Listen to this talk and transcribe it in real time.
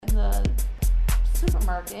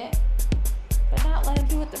market, but not let him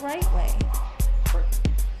do it the right way.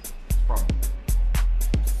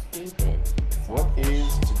 Stupid. What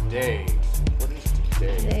is today? What is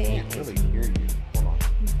today? Today I can't really hear you. Hold on.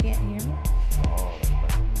 You can't hear me? Oh, that's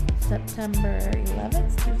bad. September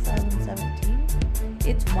 11th, 2017.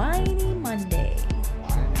 It's Whiny Monday.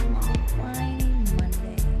 Whiny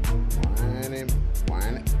Monday.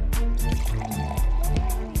 Whiny.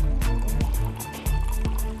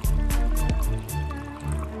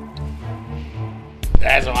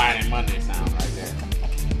 That's a Whiny Monday sound right there.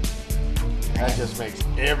 That just makes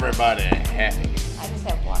everybody happy. I just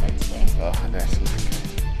have water today. Oh, that's not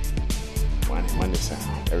good. Whiny Monday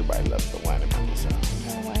sound. Everybody loves the Whiny Monday sound.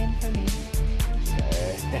 No wine for me.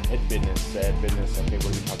 Sad business. Okay, what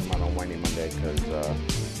are you talking about on Whiny Monday? Because, I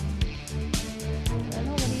don't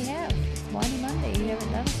know, what do you have? It's Whiny Monday. You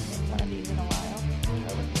haven't done one of these in a while. I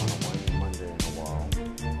haven't done a Whiny Monday in a while.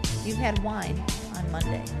 You've had wine on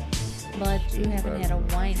Monday, but you haven't had a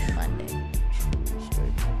Whiny Monday.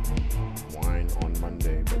 Tuesday. Wine on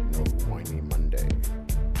Monday, but no Whiny Monday.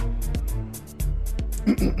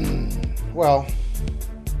 Well,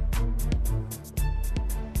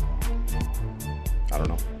 I don't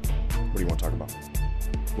know. What do you want to talk about?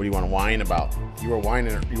 What do you want to whine about? You were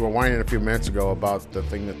whining a few minutes ago about the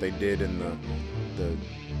thing that they did in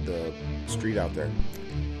the street out there.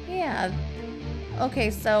 Yeah. Okay,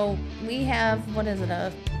 so we have, what is it,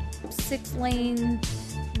 a 6-lane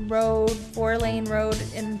road, 4-lane road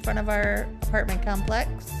in front of our apartment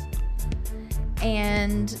complex.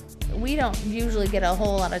 And we don't usually get a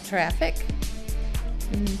whole lot of traffic.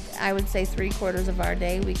 And I would say 3/4 of our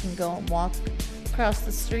day we can go and walk across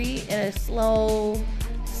the street at a slow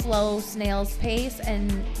snail's pace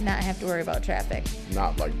and not have to worry about traffic.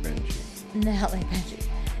 Not like Benji. Not like Benji.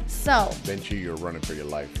 So, Benji, you're running for your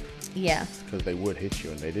life. yeah. Because they would hit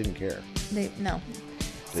you and they didn't care. No.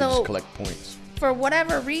 They just collect points. For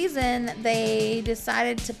whatever reason, they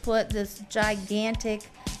decided to put this gigantic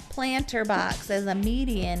planter box as a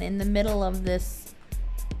median in the middle of this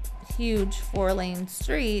huge 4-lane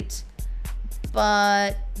street,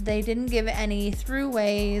 but they didn't give any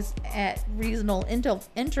throughways at reasonable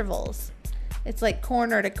intervals. It's like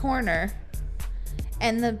corner to corner,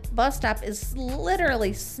 and the bus stop is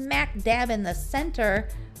literally smack dab in the center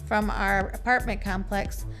from our apartment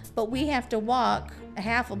complex, but we have to walk a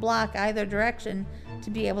half a block either direction to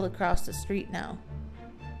be able to cross the street now.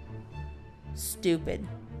 Stupid.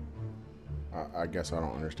 I guess I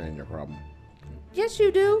don't understand your problem. Yes,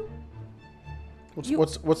 you do.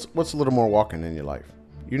 What's a little more walking in your life?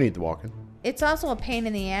 You need the walking. It's also a pain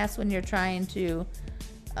in the ass when you're trying to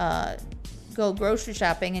go grocery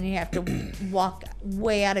shopping and you have to walk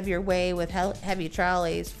way out of your way with heavy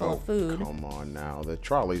trolleys full of food. Come on now. The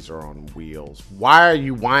trolleys are on wheels. Why are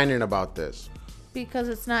you whining about this? Because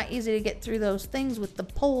it's not easy to get through those things with the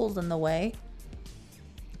poles in the way.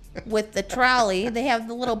 With the trolley, they have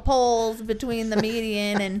the little poles between the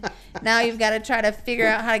median, and now you've got to try to figure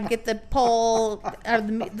out how to get the pole or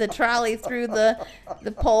the trolley through the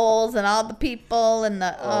poles and all the people and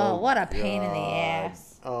what a pain in the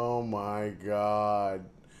ass. Oh my God.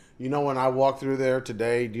 You know, when I walked through there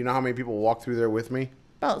today, do you know how many people walked through there with me?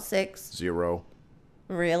 About 6. 0.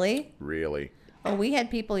 Really? Really? Oh, we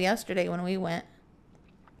had people yesterday when we went.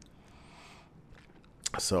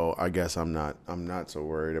 So I guess I'm not so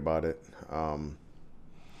worried about it.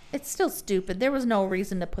 It's still stupid. There was no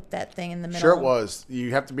reason to put that thing in the middle. Sure it was.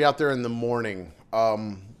 You have to be out there in the morning.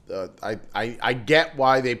 I get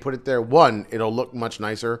why they put it there. One, it'll look much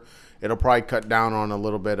nicer. It'll probably cut down on a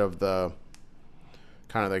little bit of the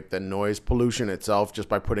kind of like the noise pollution itself just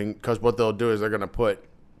by putting, because what they'll do is they're going to put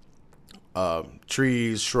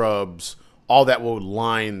trees, shrubs, all that will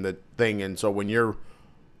line the thing. And so when you're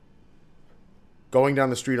going down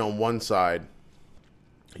the street on one side,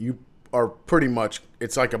 you are pretty much,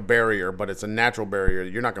 it's like a barrier, but it's a natural barrier.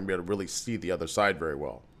 You're not going to be able to really see the other side very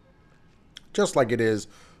well. Just like it is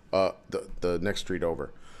the next street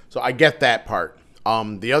over. So I get that part.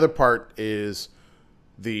 The other part is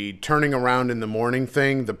the turning around in the morning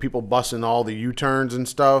thing, the people busting all the U-turns and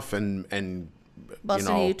stuff and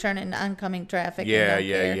busting a U-turn in oncoming traffic. Yeah.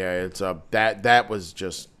 It's that was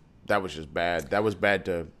just bad. That was bad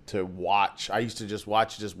to watch. I used to just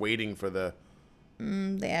watch, just waiting for the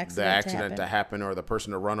accident to happen or the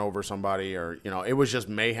person to run over somebody, or it was just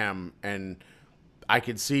mayhem, and I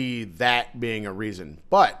could see that being a reason.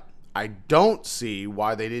 But I don't see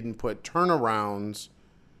why they didn't put turnarounds,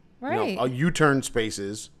 right? U-turn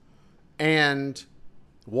spaces and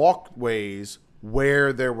walkways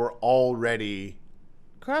where there were already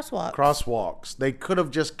Crosswalks. They could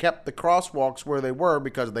have just kept the crosswalks where they were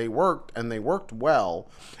because they worked and they worked well.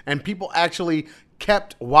 And people actually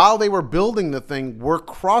kept, while they were building the thing, were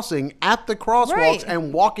crossing at the crosswalks Right.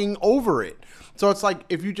 and walking over it. So it's like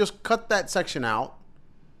if you just cut that section out,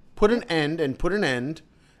 put an end and put an end,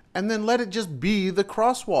 and then let it just be the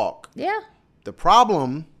crosswalk. Yeah. The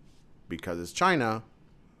problem, because it's China,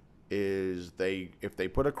 is if they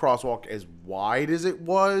put a crosswalk as wide as it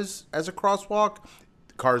was as a crosswalk,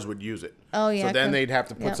 cars would use it. Oh, yeah, So then 'cause- they'd have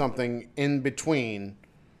to put yep. something in between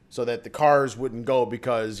so that the cars wouldn't go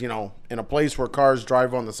because, in a place where cars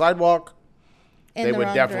drive on the sidewalk, In they the would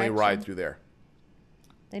wrong definitely direction. ride through there.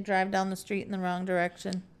 They drive down the street in the wrong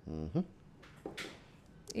direction.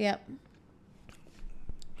 Yep.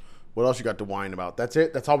 What else you got to whine about? That's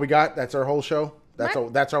it? That's all we got? That's our whole show? My-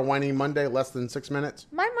 That's our whining Monday, less than 6 minutes?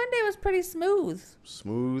 My Monday was pretty smooth.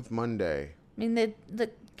 Smooth Monday. I mean, the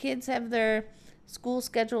kids have their school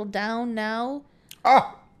schedule down now.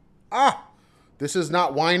 This is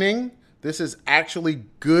not whining. This is actually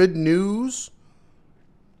good news.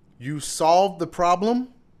 You solved the problem.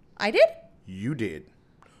 I did? You did.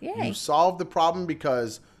 Yay. You solved the problem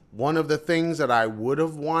because one of the things that I would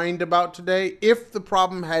have whined about today, if the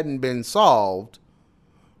problem hadn't been solved,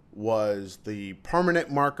 was the permanent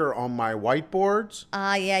marker on my whiteboards.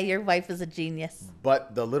 Yeah, your wife is a genius.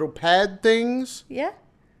 But the little pad things, Yeah.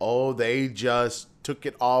 they just took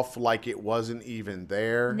it off like it wasn't even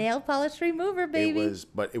there. Nail polish remover, baby.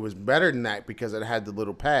 But it was better than that because it had the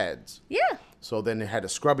little pads. Yeah. So then it had a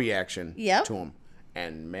scrubby action Yep. to them.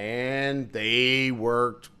 And man, they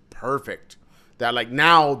worked perfect. That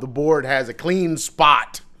now the board has a clean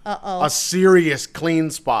spot. Uh-oh. A serious clean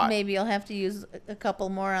spot. Maybe you'll have to use a couple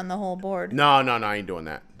more on the whole board. No, I ain't doing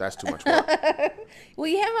that. That's too much work. Well,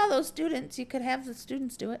 you have all those students. You could have the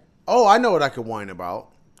students do it. Oh, I know what I could whine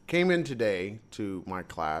about. Came in today to my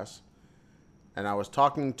class, and I was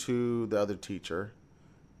talking to the other teacher,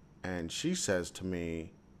 and she says to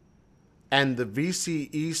me, and the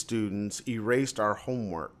VCE students erased our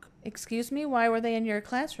homework Excuse me? Why were they in your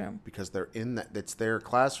classroom? because it's their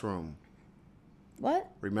classroom.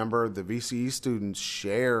 What? Remember, the VCE students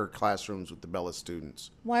share classrooms with the Bella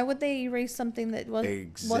students. Why would they erase something that wasn't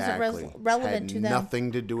Exactly. relevant Had to them?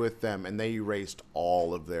 nothing to do with them, and they erased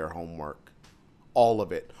all of their homework. All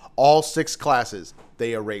of it. All 6 classes,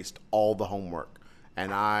 they erased all the homework.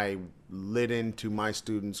 And I lit into my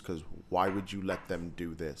students because why would you let them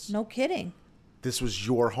do this? No kidding. This was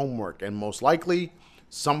your homework. And most likely,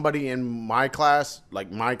 somebody in my class,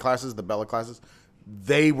 like my classes, the Bella classes,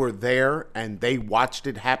 they were there and they watched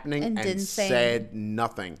it happening And and didn't say said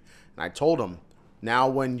nothing. And I told them, now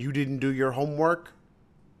when you didn't do your homework,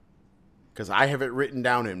 because I have it written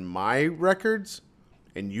down in my records,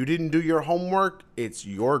 and you didn't do your homework, it's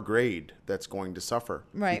your grade that's going to suffer.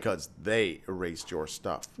 Right. Because they erased your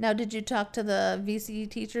stuff. Now, did you talk to the VCE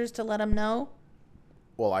teachers to let them know?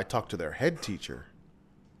 Well, I talked to their head teacher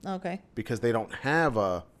Okay. because they don't have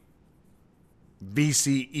a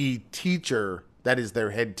VCE teacher that is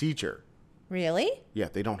their head teacher. Really? Yeah,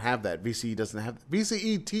 they don't have that. VCE doesn't have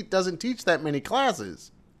doesn't teach that many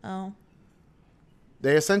classes. Oh.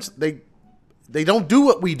 They essentially they don't do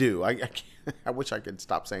what we do. I wish I could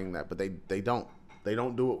stop saying that, but they don't. They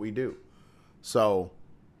don't do what we do. So,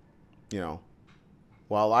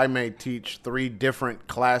 while I may teach 3 different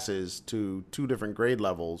classes to 2 different grade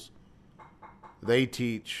levels, they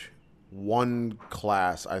teach 1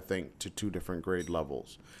 class, I think, to 2 different grade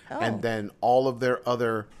levels. Oh. And then all of their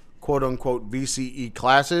other quote-unquote VCE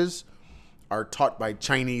classes are taught by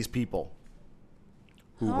Chinese people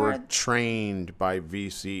who were Hard. trained by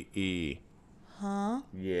VCE. Huh?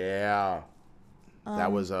 Yeah.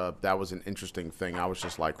 That was an interesting thing. I was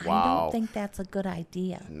just like, wow. I don't think that's a good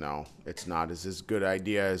idea. No, it's not. It's as good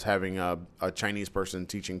idea as having a Chinese person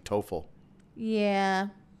teaching TOEFL. Yeah.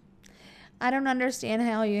 I don't understand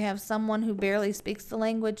how you have someone who barely speaks the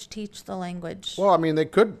language teach the language. Well, I mean, they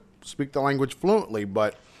could speak the language fluently,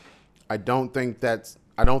 but I don't think that's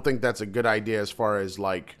a good idea as far as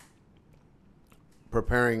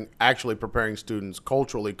preparing students,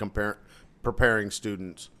 culturally preparing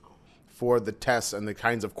students for the tests and the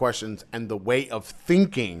kinds of questions and the way of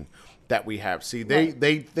thinking that we have. See,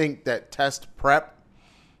 they think that test prep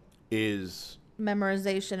is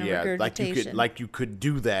Memorization and regurgitation. you could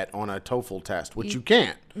do that on a TOEFL test, which you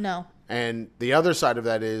can't. No. And the other side of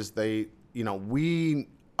that is we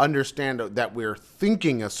understand that we're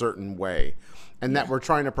thinking a certain way and that we're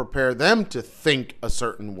trying to prepare them to think a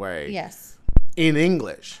certain way Yes. in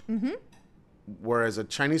English. Mm-hmm. Whereas a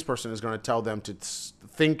Chinese person is going to tell them to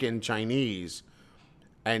think in Chinese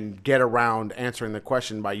and get around answering the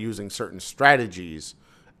question by using certain strategies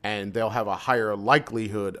And they'll have a higher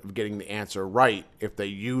likelihood of getting the answer right if they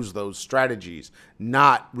use those strategies,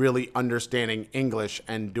 not really understanding English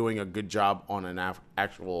and doing a good job on an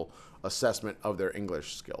actual assessment of their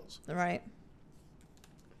English skills. Right.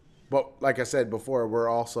 But like I said before, we're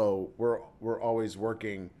always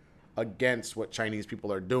working against what Chinese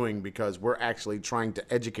people are doing because we're actually trying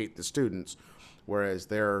to educate the students, whereas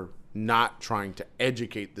they're not trying to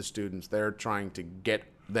educate the students. They're trying to get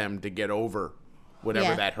them to get over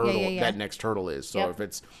whatever that hurdle, that next hurdle is. So if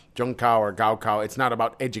it's Zhengkao or Gaokao, it's not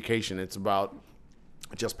about education. It's about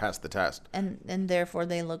just pass the test. And therefore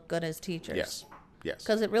they look good as teachers. Yes.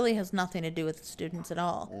 Because it really has nothing to do with the students at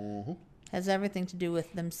all. Mm-hmm. Has everything to do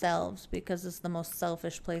with themselves because it's the most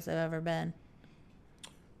selfish place I've ever been.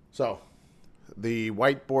 So the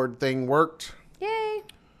whiteboard thing worked. Yay.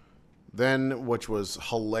 Then, which was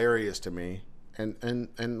hilarious to me,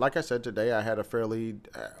 and like I said, today I had a fairly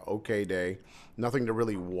okay day. Nothing to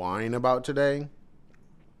really whine about today.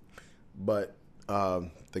 But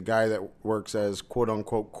the guy that works as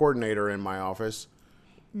quote-unquote coordinator in my office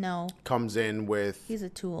comes in with... He's a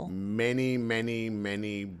tool. Many, many,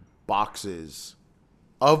 many boxes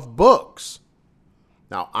of books.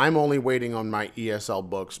 Now, I'm only waiting on my ESL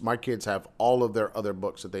books. My kids have all of their other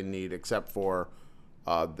books that they need except for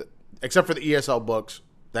the ESL books.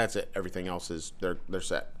 That's it. Everything else is they're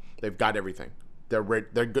set. They've got everything. They're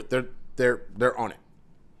good. They're on it.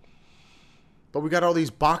 But we got all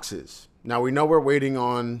these boxes. Now we know we're waiting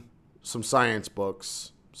on some science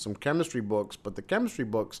books, some chemistry books, but the chemistry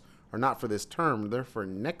books are not for this term. They're for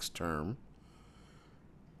next term.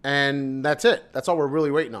 And that's it. That's all we're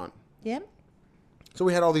really waiting on. Yep. So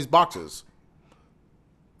we had all these boxes.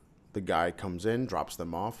 The guy comes in, drops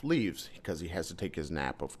them off, leaves because he has to take his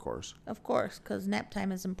nap, of course. Of course, because nap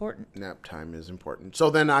time is important. Nap time is important. So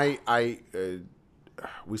then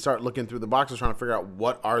we start looking through the boxes trying to figure out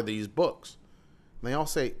what are these books. And they all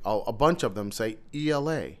say, a bunch of them say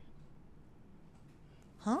ELA.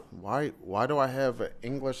 Huh? Why do I have an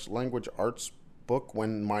English language arts book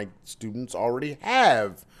when my students already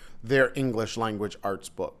have their English language arts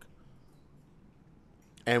book?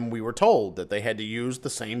 And we were told that they had to use the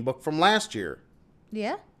same book from last year.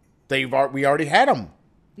 Yeah. We already had them.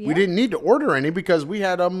 Yeah. We didn't need to order any because we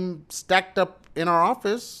had them stacked up in our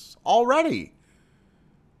office already.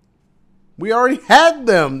 We already had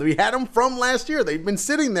them. We had them from last year. They've been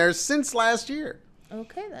sitting there since last year.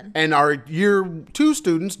 Okay, then. And our year 2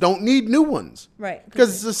 students don't need new ones. Right.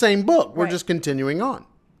 Because it's the same book. We're just continuing on.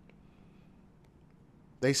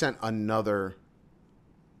 They sent another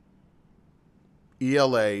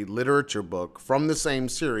ELA literature book from the same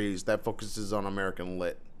series that focuses on American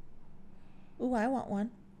Lit. Ooh, I want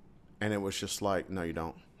one. And it was just like, no, you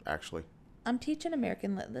don't, actually. I'm teaching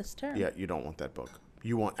American Lit this term. Yeah, you don't want that book.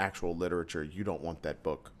 You want actual literature. You don't want that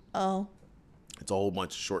book. Oh. It's a whole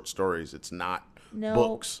bunch of short stories. It's not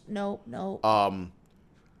books. No.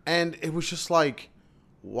 And it was just like,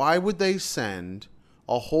 why would they send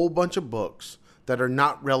a whole bunch of books that are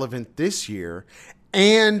not relevant this year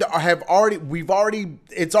and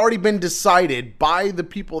it's already been decided by the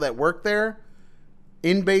people that work there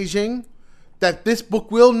in Beijing that this book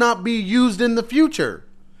will not be used in the future.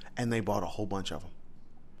 And they bought a whole bunch of them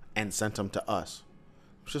and sent them to us.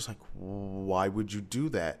 It's just like, why would you do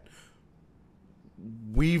that?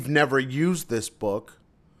 We've never used this book.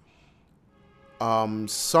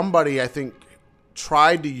 Somebody, I think,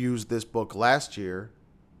 tried to use this book last year,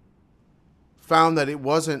 found that it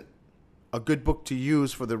wasn't a good book to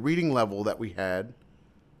use for the reading level that we had.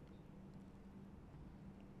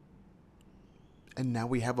 And now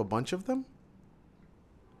we have a bunch of them?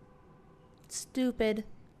 Stupid.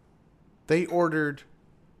 They ordered,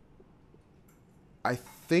 I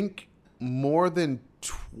think, more than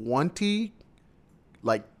 20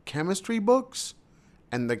 chemistry books,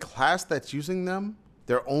 and the class that's using them,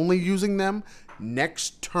 they're only using them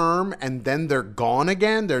next term, and then they're gone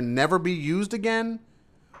again. They'll never be used again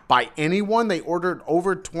by anyone. They ordered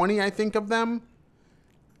over 20, I think, of them.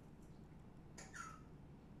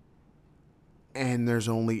 And there's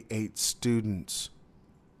only 8 students.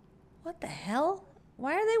 What the hell?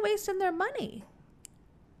 Why are they wasting their money?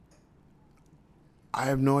 I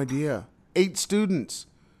have no idea. 8 students.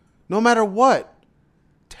 No matter what.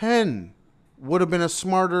 10 would have been a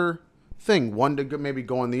smarter thing. One to maybe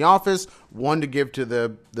go in the office, one to give to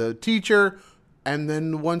the teacher, and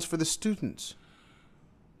then one's for the students.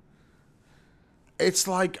 It's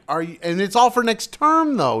like, and it's all for next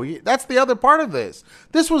term, though. That's the other part of this.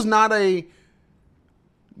 This was not a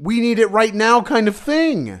we need it right now kind of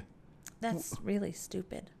thing. That's really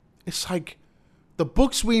stupid. It's like the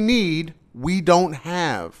books we need, we don't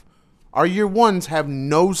have. Our year ones have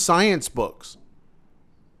no science books.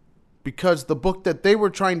 Because the book that they were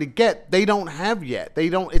trying to get, they don't have yet.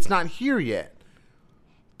 It's not here yet.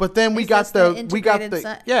 But then we got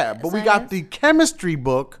the chemistry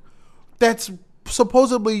book that's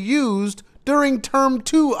supposedly used during term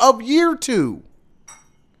 2 of year 2.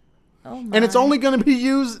 Oh my. And it's only going to be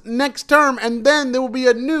used next term, and then there will be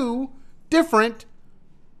a new, different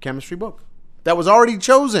chemistry book that was already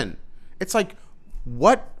chosen. It's like,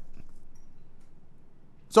 what?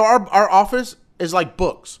 So our office is like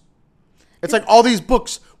books. It's like all these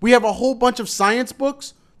books. We have a whole bunch of science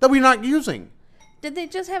books that we're not using. Did they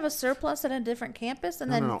just have a surplus at a different campus?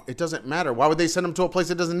 And then No. It doesn't matter. Why would they send them to a place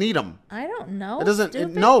that doesn't need them? I don't know. It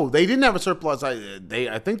doesn't. No, they didn't have a surplus.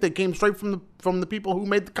 I think they came straight from the people who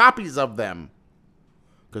made the copies of them,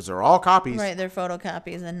 because they're all copies. Right, they're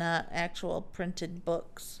photocopies and not actual printed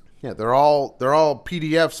books. Yeah, they're all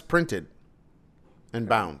PDFs printed and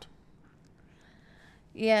bound.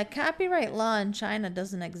 Yeah, copyright law in China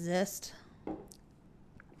doesn't exist.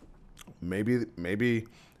 Maybe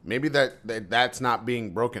that's not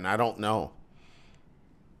being broken. I don't know.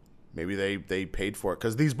 Maybe they paid for it,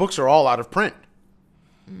 because these books are all out of print.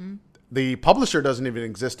 Mm-hmm. The publisher doesn't even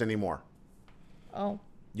exist anymore. Oh.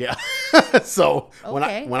 Yeah. So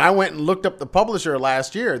okay. when I went and looked up the publisher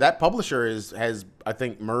last year, that publisher has I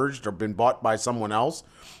think merged or been bought by someone else.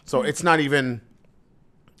 So it's not even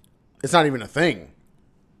a thing,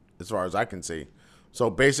 as far as I can see. So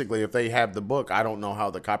basically, if they have the book, I don't know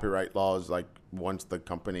how the copyright law is like once the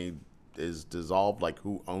company is dissolved, like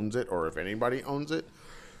who owns it, or if anybody owns it,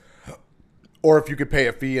 or if you could pay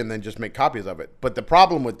a fee and then just make copies of it. But the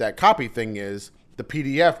problem with that copy thing is the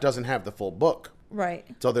PDF doesn't have the full book. Right.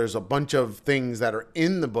 So there's a bunch of things that are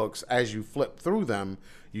in the books. As you flip through them,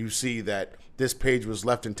 you see that this page was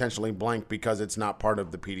left intentionally blank because it's not part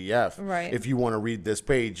of the PDF. Right. If you want to read this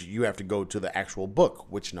page, you have to go to the actual book,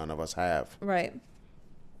 which none of us have. Right.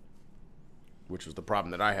 Which was the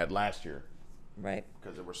problem that I had last year. Right.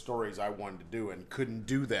 Because there were stories I wanted to do and couldn't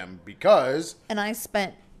do them because... And I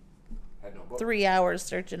spent I had no book. 3 hours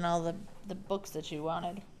searching all the books that you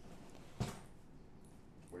wanted.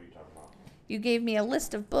 What are you talking about? You gave me a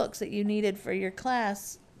list of books that you needed for your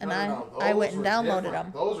class, and No. I went and Those were downloaded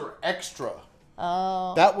different. them. Those are extra.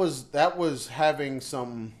 Oh. That was having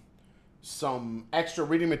some extra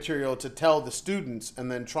reading material to tell the students, and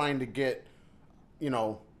then trying to get,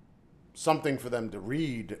 something for them to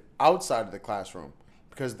read outside of the classroom.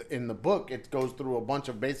 Because in the book, it goes through a bunch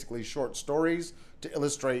of basically short stories to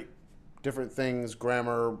illustrate different things,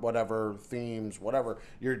 grammar, whatever, themes, whatever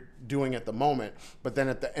you're doing at the moment. But then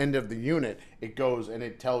at the end of the unit, it goes and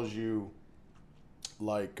it tells you,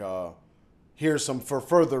 like, here's some for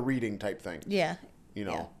further reading type thing. Yeah.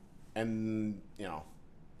 Yeah. And,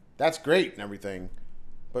 that's great and everything.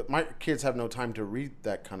 But my kids have no time to read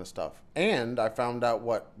that kind of stuff. And I found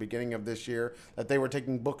out, beginning of this year, that they were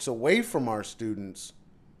taking books away from our students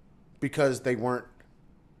because they weren't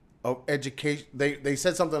education. They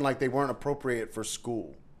said something like they weren't appropriate for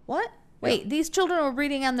school. What? Wait, these children were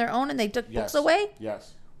reading on their own and they took books Yes. away?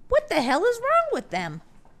 Yes. What the hell is wrong with them?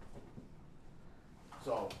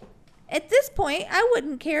 So At this point, I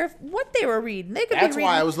wouldn't care what they were reading. They could that's be reading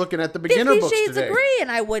why I was looking at the beginner 50 books Shades today. of Grey,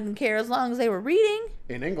 and I wouldn't care as long as they were reading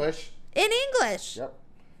In English. in English. Yep.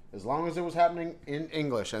 As long as it was happening in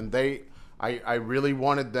English. And I really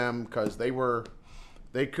wanted them because they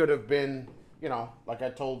could have been, like I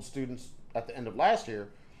told students at the end of last year,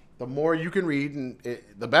 the more you can read,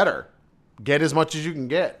 the better. Get as much as you can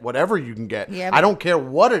get, whatever you can get. Yeah, I don't care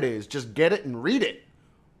what it is, just get it and read it.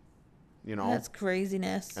 That's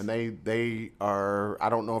craziness. And they are, I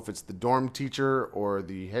don't know if it's the dorm teacher or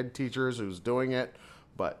the head teachers who's doing it,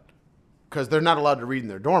 but because they're not allowed to read in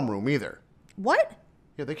their dorm room either. What?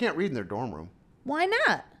 Yeah, they can't read in their dorm room. Why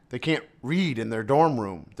not? They can't read in their dorm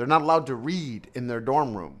room. They're not allowed to read in their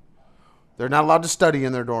dorm room. They're not allowed to study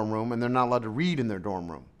in their dorm room, and they're not allowed to read in their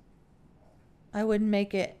dorm room. I wouldn't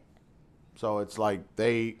make it. So it's like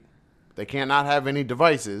they can't not have any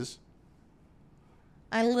devices.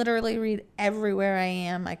 I literally read everywhere I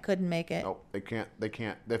am. I couldn't make it. Nope, they can't.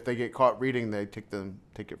 If they get caught reading, they take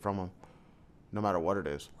it from them, no matter what it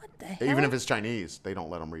is. What the hell? Even if it's Chinese, they don't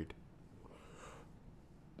let them read.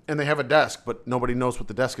 And they have a desk, but nobody knows what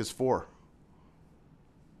the desk is for.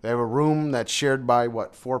 They have a room that's shared by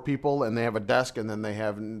 4 people, and they have a desk, and then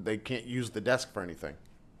they can't use the desk for anything.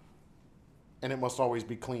 And it must always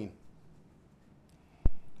be clean.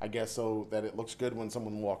 I guess so that it looks good when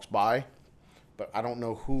someone walks by. But I don't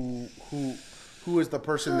know who is the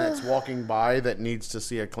person that's walking by that needs to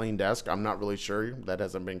see a clean desk. I'm not really sure. That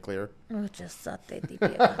hasn't been clear. Oh, just thought they'd be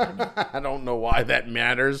able to. I don't know why that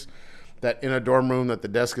matters. That in a dorm room that the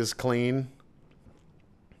desk is clean.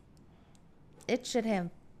 It should have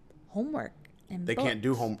homework and They can't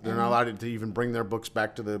do home. They're not allowed to even bring their books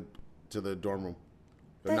back to the dorm room.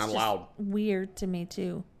 They're That's not allowed. just weird to me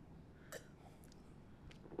too.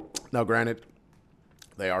 Now, granted,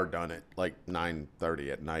 they are done at like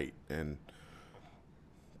 9:30 at night,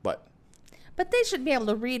 but they should be able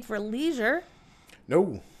to read for leisure.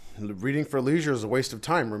 no, reading for leisure is a waste of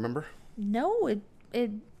time. Remember? No, it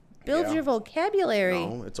builds Yeah. your vocabulary.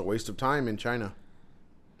 No, it's a waste of time in China.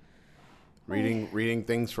 Reading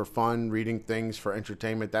things for fun, reading things for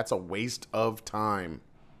entertainment, that's a waste of time.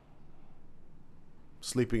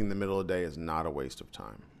 Sleeping in the middle of the day is not a waste of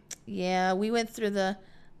time. Yeah, we went through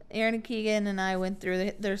Aaron and Keegan and I went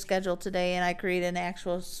through their schedule today, and I created an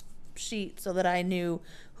actual sheet so that I knew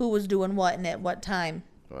who was doing what and at what time.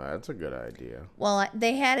 Well, that's a good idea. Well,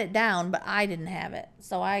 they had it down, but I didn't have it.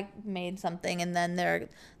 So I made something, and then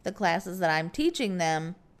the classes that I'm teaching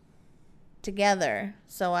them together.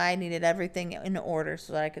 So I needed everything in order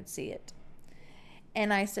so that I could see it.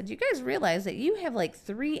 And I said, you guys realize that you have like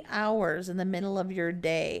 3 hours in the middle of your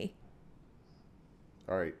day.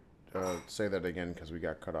 All right. Say that again because we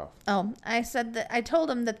got cut off. Oh, I told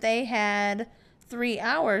them that they had 3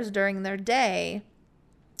 hours during their day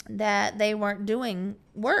that they weren't doing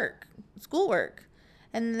schoolwork.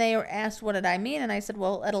 And they were asked, what did I mean? And I said,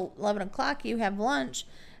 well, at 11 o'clock you have lunch,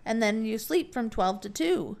 and then you sleep from 12 to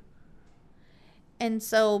 2. And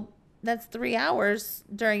so that's 3 hours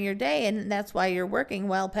during your day, and that's why you're working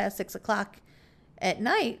well past 6 o'clock at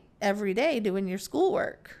night every day doing your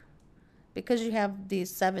schoolwork, because you have these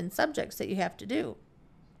 7 subjects that you have to do.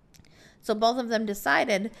 So both of them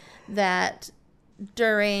decided that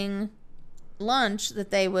during lunch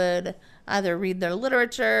that they would either read their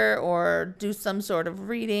literature or do some sort of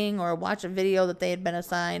reading or watch a video that they had been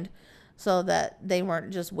assigned, so that they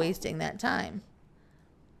weren't just wasting that time.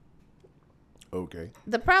 Okay.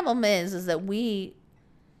 The problem is that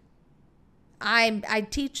I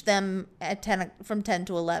teach them at 10 from 10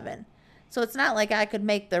 to 11. So it's not like I could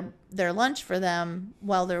make their lunch for them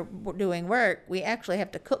while they're doing work. We actually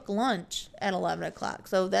have to cook lunch at 11 o'clock.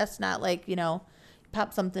 So that's not like,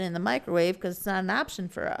 pop something in the microwave, because it's not an option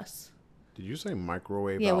for us. Did you say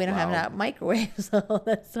microwave? Yeah, out we don't loud? have a microwave, so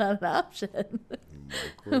that's not an option.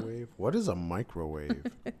 Microwave? What is a microwave?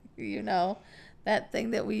 That thing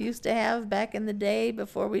that we used to have back in the day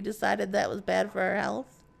before we decided that was bad for our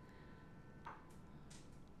health.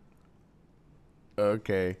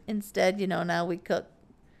 Okay. Instead, now we cook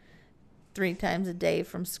 3 times a day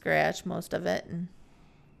from scratch, most of it. And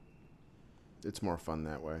It's more fun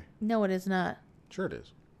that way. no, it is not. Sure it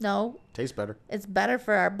is. No, Tastes better. it's better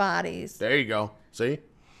for our bodies. There you go. See?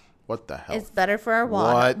 What the hell? It's better for our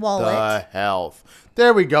What wallet. the health?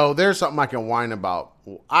 There we go. There's something I can whine about.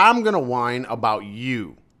 I'm going to whine about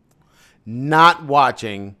you not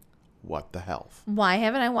watching What the Health. Why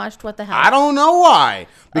haven't I watched What the Hell? I don't know why.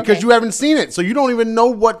 Because Okay. you haven't seen it. So you don't even know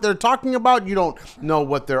what they're talking about. You don't know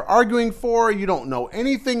what they're arguing for. You don't know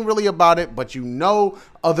anything really about it, but you know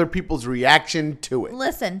other people's reaction to it.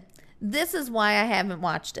 Listen, this is why I haven't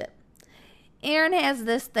watched it. Aaron has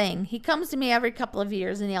this thing. He comes to me every couple of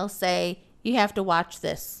years and he'll say, you have to watch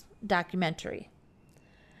this documentary.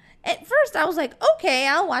 At first I was like, okay,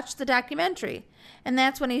 I'll watch the documentary. And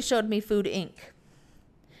that's when he showed me Food Inc.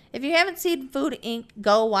 If you haven't seen Food Inc.,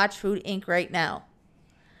 go watch Food Inc. right now.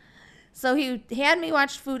 So he had me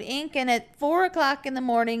watch Food Inc. And at 4 o'clock in the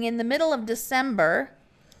morning in the middle of December,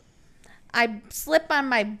 I slip on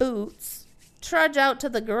my boots, trudge out to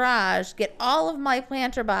the garage, get all of my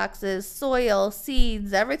planter boxes, soil,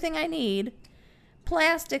 seeds, everything I need,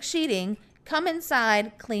 plastic sheeting, come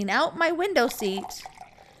inside, clean out my window seat,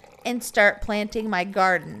 and start planting my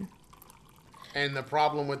garden. And the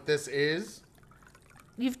problem with this is?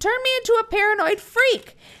 You've turned me into a paranoid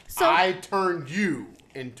freak. So I turned you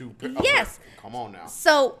into... Yes. Come on now.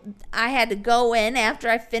 So I had to go in after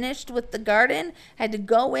I finished with the garden. I had to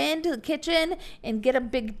go into the kitchen and get a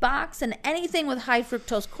big box, and anything with high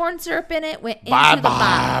fructose corn syrup in it went into the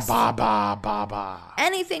box. Bye.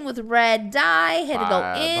 Anything with red dye had to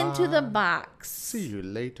go into the box. See you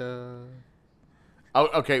later. Oh,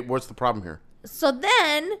 okay. What's the problem here? So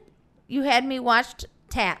then you had me watch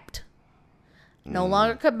Tapped. No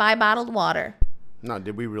longer could buy bottled water. No,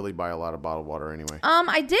 did we really buy a lot of bottled water anyway?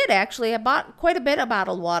 I did actually. I bought quite a bit of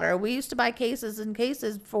bottled water. We used to buy cases and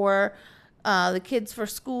cases for the kids for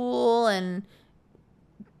school and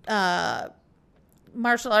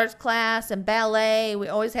martial arts class and ballet. We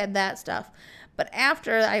always had that stuff. But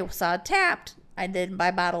after I saw Tapped, I didn't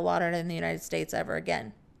buy bottled water in the United States ever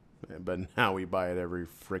again. But now we buy it every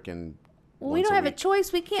freaking Well, we don't have a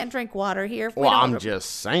choice. We can't drink water here. If we Well, don't I'm just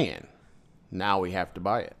saying. Now we have to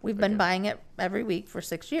buy it. We've been buying it every week for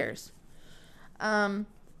 6 years. And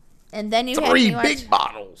then you Three had me big watch,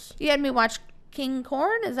 bottles. You had me watch King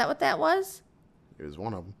Corn. Is that what that was? It was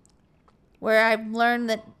one of them. Where I learned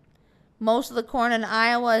that most of the corn in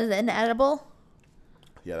Iowa is inedible.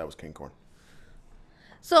 Yeah, that was King Corn.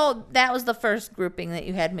 So that was the first grouping that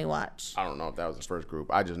you had me watch. I don't know if that was the first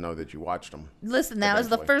group. I just know that you watched them. Listen, that was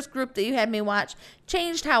the first group that you had me watch.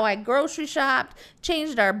 Changed how I grocery shopped.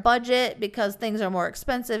 Changed our budget because things are more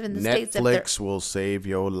expensive in the States. Netflix will save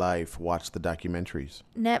your life. Watch the documentaries.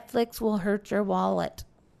 Netflix will hurt your wallet.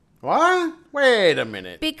 What? Wait a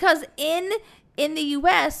minute. Because in the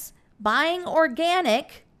U.S., buying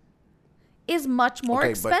organic is much more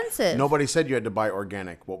expensive. But nobody said you had to buy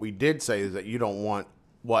organic. What we did say is that you don't want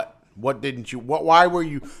what? What didn't you? Why were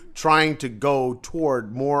you trying to go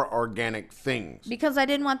toward more organic things? Because I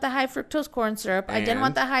didn't want the high fructose corn syrup. I didn't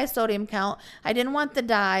want the high sodium count. I didn't want the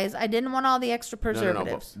dyes. I didn't want all the extra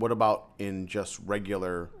preservatives. But what about in just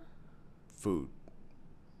regular food?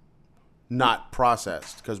 Not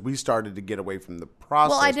processed, because we started to get away from the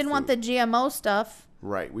processed. Well, I didn't want the GMO stuff.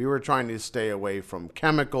 Right. We were trying to stay away from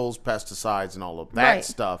chemicals, pesticides, and all of that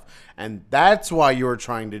stuff. And that's why you were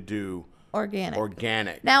trying to do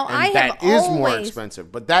organic. Now, and that is more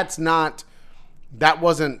expensive. But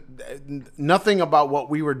nothing about what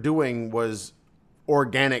we were doing was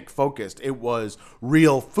organic focused. It was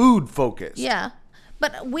real food focused. Yeah.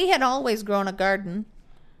 But we had always grown a garden.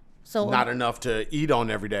 So not enough to eat on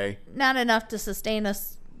every day. Not enough to sustain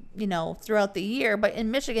us, throughout the year. But in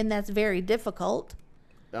Michigan, that's very difficult.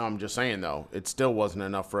 I'm just saying, though, it still wasn't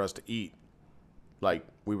enough for us to eat. Like,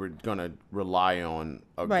 we were going to rely on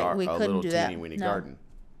a little teeny-weeny garden.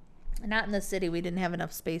 Not in the city. We didn't have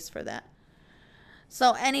enough space for that.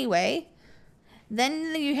 So, anyway,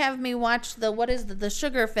 then you have me watch the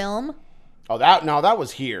sugar film. Oh, that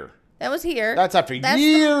was here. That was here. That's after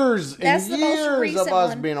years and years of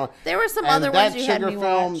us being on. There were some other ones you had me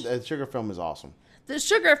watch. That sugar film is awesome. The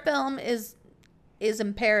sugar film is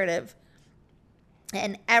imperative.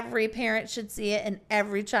 And every parent should see it, and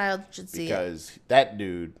every child should see it. Because that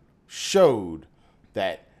dude showed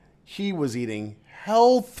that he was eating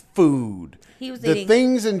health food. The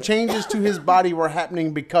things and changes to his body were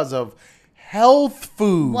happening because of health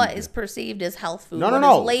food. What is perceived as health food? No.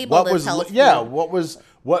 What is labeled as health food? Yeah,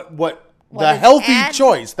 the healthy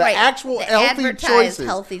choice, the actual healthy choices.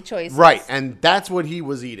 Healthy choices. Right, and that's what he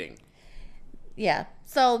was eating. Yeah.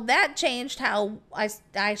 So that changed how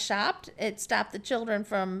I shopped. It stopped the children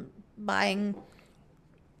from buying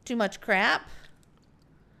too much crap.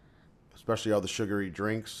 Especially all the sugary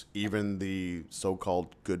drinks, even the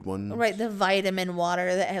so-called good ones. Right, the vitamin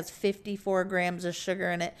water that has 54 grams of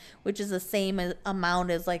sugar in it, which is the same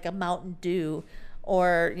amount as like a Mountain Dew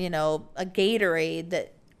or, a Gatorade,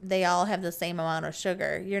 that they all have the same amount of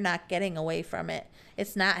sugar. You're not getting away from it.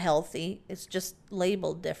 It's not healthy. It's just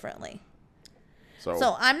labeled differently.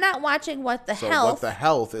 So I'm not watching What the Health. What the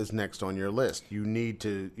Health is next on your list. You need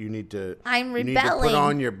to. I'm rebelling. You need to put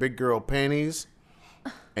on your big girl panties,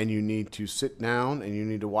 and you need to sit down and you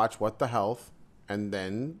need to watch What the Health, and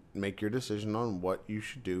then make your decision on what you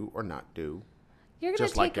should do or not do. You're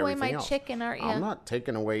going to take away my chicken, aren't you? I'm not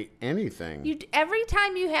taking away anything. Every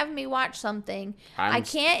time you have me watch something, I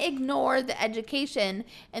can't ignore the education,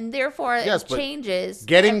 and therefore it changes.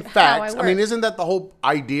 Getting facts. I mean, isn't that the whole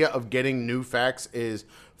idea of getting new facts, is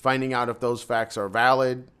finding out if those facts are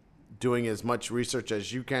valid, doing as much research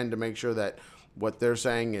as you can to make sure that what they're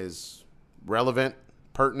saying is relevant,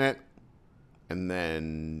 pertinent, and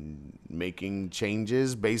then making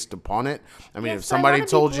changes based upon it. I mean, if somebody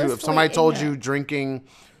told you drinking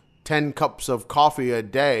 10 cups of coffee a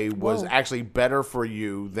day was actually better for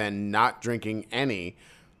you than not drinking any,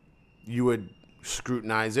 you would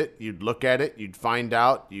scrutinize it, you'd look at it, you'd find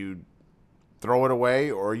out, you'd throw it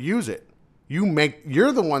away or use it.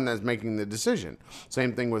 You're the one that's making the decision.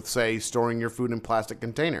 Same thing with, say, storing your food in plastic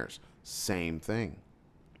containers. Same thing.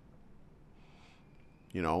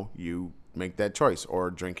 You make that choice, or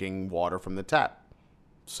drinking water from the tap.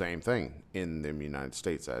 Same thing in the United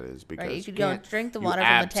States, that is, because you could go drink the water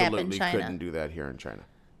from the tap in China. Absolutely couldn't do that here in China.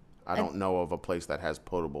 I don't know of a place that has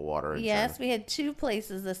potable water in China. Yes, we had 2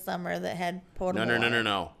 places this summer that had potable water.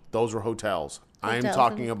 No. Those were hotels. I'm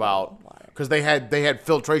talking about, because they had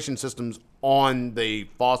filtration systems on the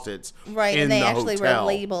faucets. Right, in and they the actually hotel. were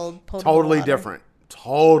labeled potable water.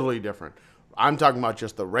 Totally different. I'm talking about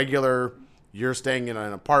just the regular. You're staying in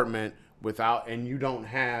an apartment and you don't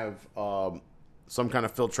have some kind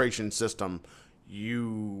of filtration system,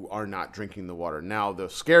 you are not drinking the water. Now, the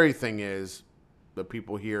scary thing is, the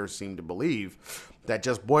people here seem to believe, that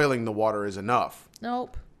just boiling the water is enough.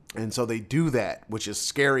 Nope. And so they do that, which is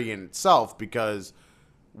scary in itself, because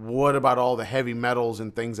what about all the heavy metals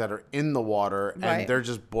and things that are in the water, Right. and they're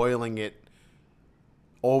just boiling it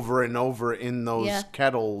over and over in those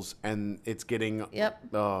kettles, and it's getting...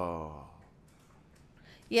 Yep. Oh.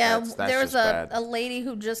 Yeah, That's there was just bad. a lady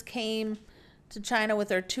who just came to China with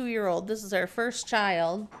her 2-year-old. This is her first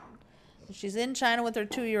child. She's in China with her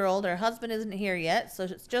 2-year-old. Her husband isn't here yet, so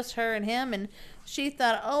it's just her and him. And she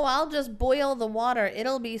thought, oh, I'll just boil the water.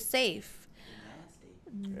 It'll be safe.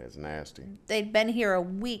 It's nasty. They'd been here a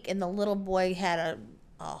week, and the little boy had a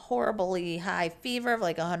horribly high fever of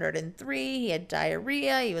like 103. He had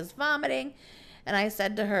diarrhea. He was vomiting. And I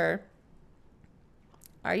said to her,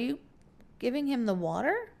 are you giving him the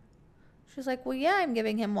water? She's like, well, yeah, I'm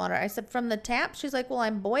giving him water. I said, from the tap? She's like, well,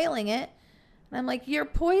 I'm boiling it. And I'm like, you're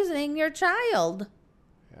poisoning your child.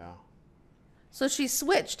 Yeah. So she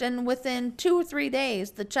switched, and within 2 or 3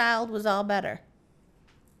 days, the child was all better.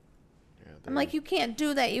 Yeah, I'm like, you can't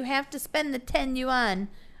do that. You have to spend the 10 yuan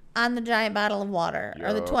on the giant bottle of water,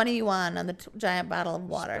 or the 20 yuan on the giant bottle of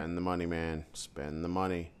water. Spend the money, man. Spend the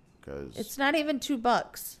money, because It's not even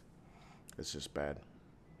 $2. it's just bad.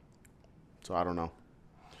 So I don't know.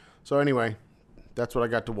 So anyway, that's what I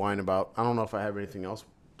got to whine about. I don't know if I have anything else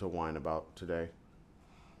to whine about today.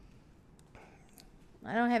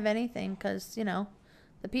 I don't have anything because,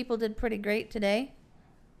 the people did pretty great today.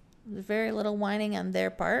 There's very little whining on their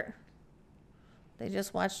part. They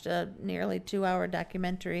just watched a nearly 2-hour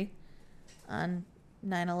documentary on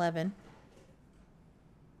 9/11.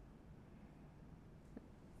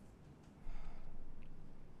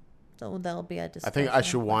 So there'll be a I discussion. think I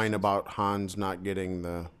should of whine questions. about Hans not getting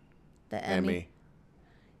the The Emmy.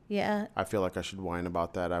 Yeah, I feel like I should whine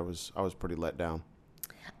about that. I was pretty let down.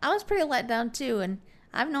 I was pretty let down too, and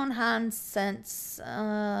I've known Hans since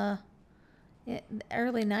early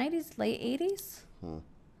 90s, late 80s.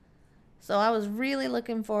 So I was really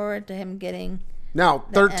looking forward to him getting... Now,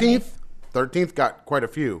 The 13th got quite a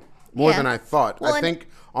few. More Yeah. than I thought. Well, I and- think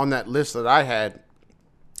on that list that I had,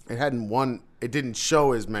 it hadn't won. It didn't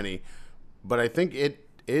show as many, but I think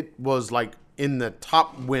it was like in the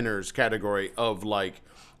top winners category of like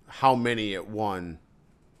how many it won.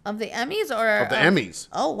 Of the Emmys or... Of the Emmys.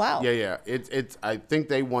 Oh, wow. Yeah. It's. I think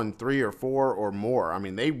they won 3 or 4 or more. I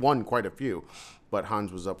mean, they won quite a few, but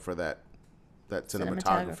Hans was up for that cinematography,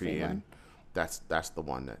 Cinematography and one. that's the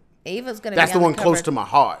one that. Ava's going to That's be the on one close cover. to my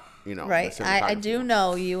heart, the Right. I cinematography do one.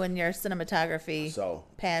 know you and your cinematography So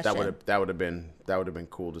passion. that would have been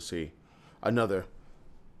cool to see another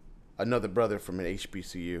brother from an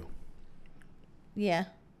HBCU Yeah.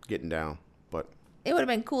 getting down, but It would have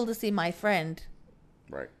been cool to see my friend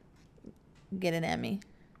right. get an Emmy.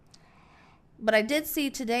 But I did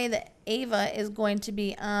see today that Ava is going to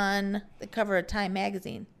be on the cover of Time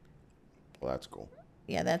magazine. Well, that's cool.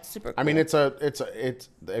 Yeah, that's super cool. I mean, it's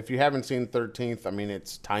if you haven't seen 13th, I mean,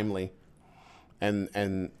 it's timely,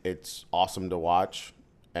 and it's awesome to watch,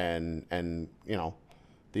 and the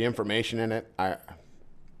information in it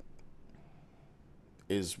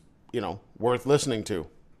is worth listening to.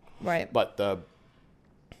 right. But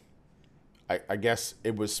I guess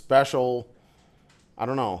it was special. I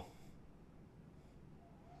don't know.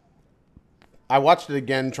 I watched it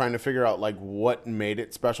again, trying to figure out like what made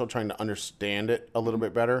it special, trying to understand it a little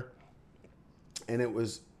bit better. And it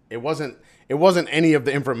wasn't any of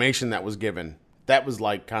the information that was given. That was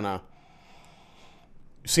like kind of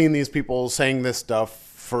seeing these people saying this stuff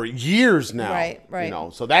for years now.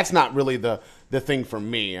 Right. So that's not really the thing for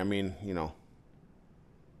me. I mean,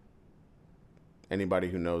 anybody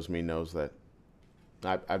who knows me knows that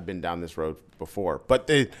I've been down this road before. But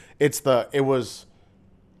it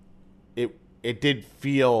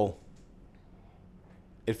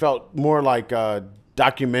felt more like a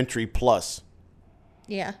documentary plus.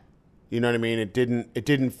 Yeah. You know what I mean? It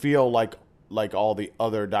didn't feel like all the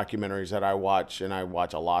other documentaries that I watch, and I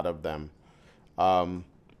watch a lot of them,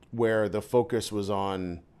 where the focus was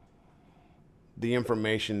on the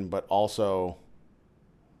information, but also,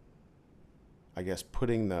 I guess,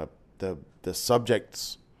 putting the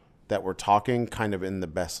subjects that we're talking kind of in the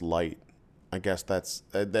best light. I guess that's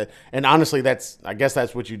and honestly, I guess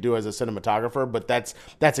that's what you do as a cinematographer. But that's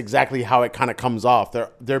exactly how it kind of comes off.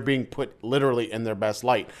 They're being put literally in their best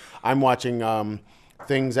light. I'm watching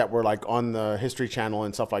things that were like on the History Channel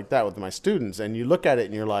and stuff like that with my students, and you look at it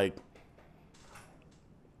and you're like,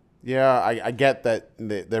 yeah, I get that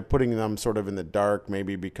they're putting them sort of in the dark,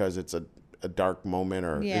 maybe because it's a dark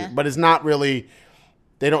moment, but it's not really.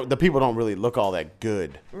 The people don't really look all that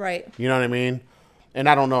good. Right. You know what I mean? And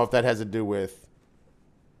I don't know if that has to do with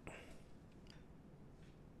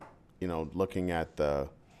looking at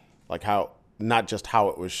like how, not just how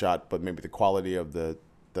it was shot, but maybe the quality of the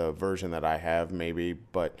version that I have, maybe,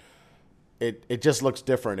 but it just looks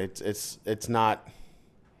different. It's not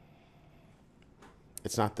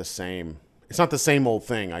the same. It's not the same old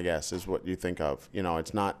thing, I guess, is what you think of.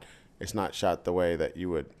 It's not shot the way that you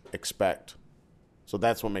would expect. So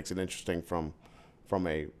that's what makes it interesting from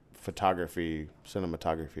a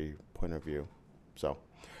cinematography point of view. So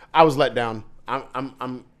I was let down.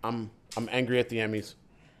 I'm angry at the Emmys.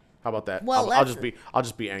 How about that? Well, I'll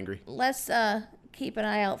just be angry. Let's keep an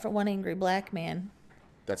eye out for One Angry Black Man.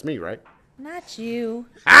 That's me, right? Not you.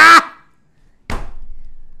 Come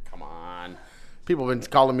on. People have been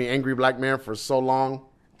calling me Angry Black Man for so long.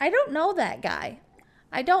 I don't know that guy.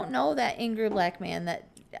 I don't know that angry black man that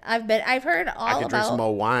I've heard all about. I can drink some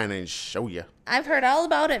more wine and show you. I've heard all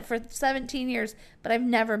about it for 17 years, but I've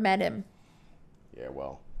never met him. Yeah,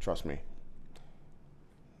 well, trust me.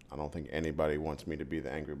 I don't think anybody wants me to be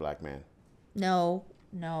the angry black man. No,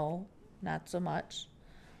 not so much.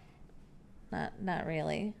 Not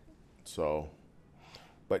really. So,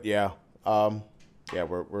 but yeah,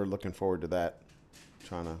 we're looking forward to that.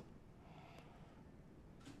 Trying to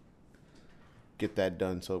get that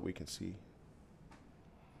done so that we can see.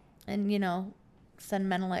 And send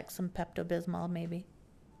Menelik some Pepto-Bismol maybe.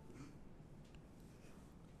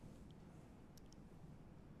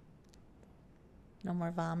 No more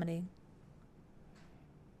vomiting.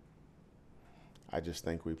 I just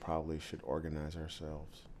think we probably should organize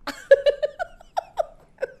ourselves.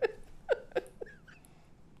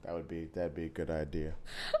 That'd be a good idea.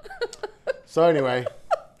 So anyway,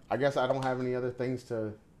 I guess I don't have any other things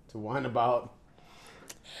to whine about.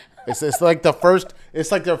 It's like the first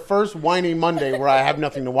whiny Monday where I have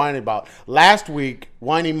nothing to whine about. Last week,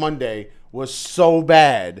 whiny Monday was so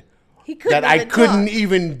bad that I couldn't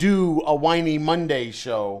even do a whiny Monday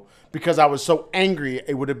show because I was so angry.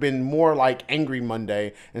 It would have been more like Angry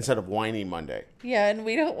Monday instead of whiny Monday. Yeah, and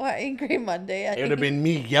we don't want Angry Monday. It would have been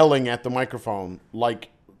me yelling at the microphone like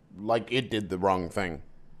it did the wrong thing.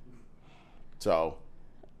 So,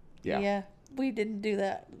 yeah. Yeah, we didn't do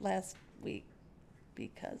that last week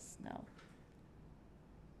because no.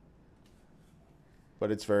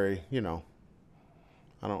 But it's very, I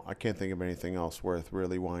can't think of anything else worth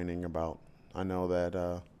really whining about. I know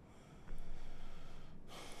that,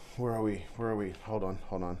 where are we? Hold on.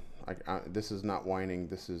 This is not whining.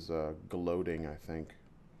 This is gloating, I think.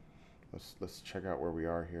 Let's check out where we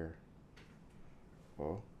are here.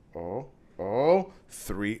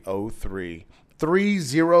 303.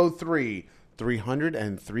 303.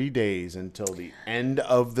 303 days until the end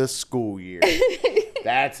of the school year.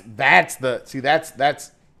 That's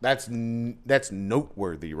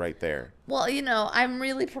noteworthy right there. Well, I'm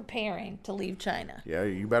really preparing to leave China. Yeah,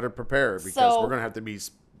 you better prepare because we're gonna have to be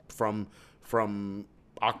from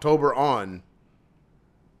October on.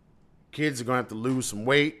 Kids are gonna have to lose some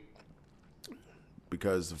weight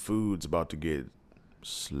because the food's about to get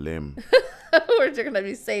slim. We're going to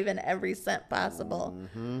be saving every cent possible.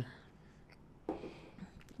 Mm-hmm.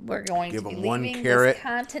 We're going to be leaving this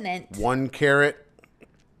continent. 1 carrot,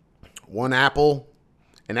 1 apple,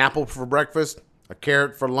 an apple for breakfast, a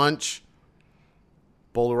carrot for lunch,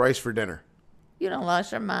 bowl of rice for dinner. You don't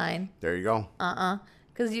lost your mind. There you go.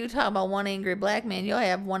 Because you talk about one angry black man, you'll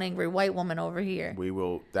have one angry white woman over here. We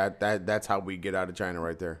will. That's how we get out of China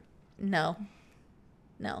right there. No.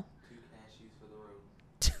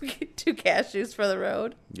 2 cashews for the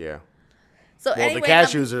road. Yeah. So well, anyway, the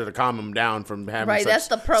cashews are to calm them down from having that's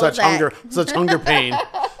the Prozac. such hunger pain.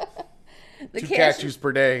 The 2 cashews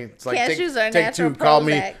per day. It's like cashews are take natural 2.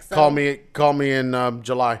 Prozac, Call me in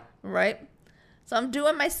July. Right. So I'm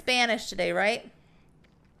doing my Spanish today, right?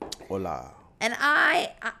 Hola. And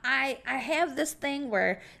I have this thing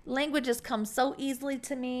where languages come so easily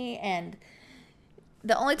to me, and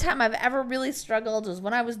the only time I've ever really struggled was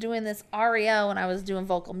when I was doing this aria, when I was doing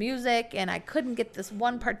vocal music, and I couldn't get this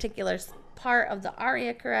one particular part of the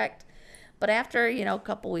aria correct. But after, a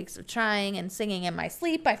couple weeks of trying and singing in my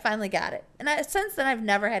sleep, I finally got it. And since then, I've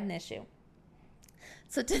never had an issue.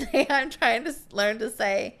 So today I'm trying to learn to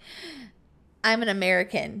say, I'm an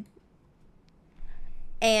American.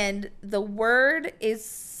 And the word is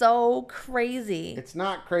so crazy. It's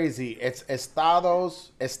not crazy. It's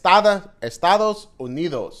Estados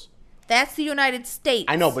Unidos. That's the United States.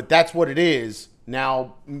 I know, but that's what it is.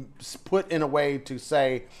 Now, put in a way to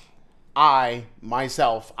say, I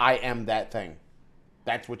am that thing.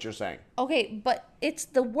 That's what you're saying. Okay, but it's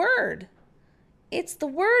the word. It's the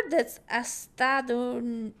word that's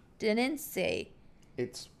estadounidense.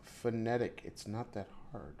 It's phonetic. It's not that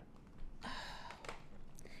hard.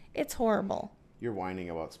 It's horrible. You're whining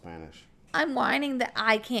about Spanish. I'm whining that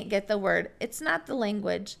I can't get the word. It's not the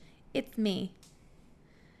language. It's me.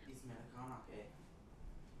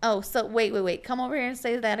 Oh, so wait. Come over here and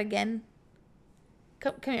say that again.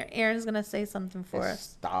 Come here. Aaron's going to say something for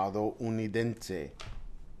us. Estadounidense.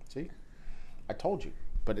 See? I told you.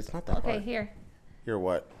 But it's not that hard. Okay, here. Here,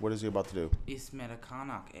 what? What is he about to do?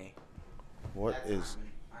 Ismerikanak. What is...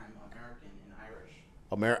 I'm American in Irish.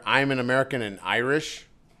 I'm an American in Irish?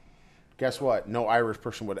 Guess what? No Irish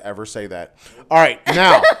person would ever say that. All right,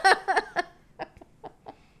 now...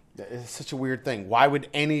 It's such a weird thing. Why would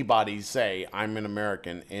anybody say I'm an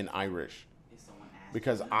American in Irish?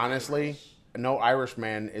 Because honestly, no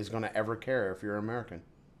Irishman is going to ever care if you're American.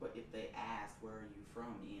 But if they ask where are you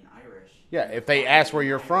from in Irish? Yeah, if they ask where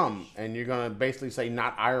you're from and you're going to basically say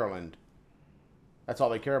not Ireland. That's all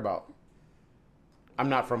they care about. I'm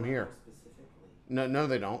not from here. No,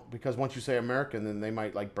 they don't. Because once you say American, then they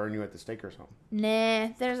might like burn you at the stake or something. Nah,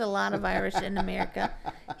 there's a lot of Irish in America.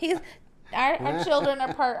 Our children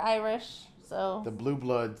are part Irish, so The blue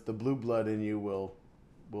blood in you will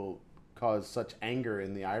cause such anger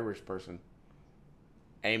in the Irish person.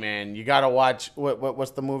 Hey man, you gotta watch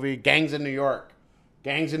what's the movie? Gangs in New York.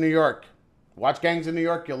 Gangs in New York. Watch Gangs in New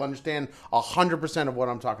York. You'll understand 100% of what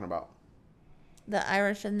I'm talking about. the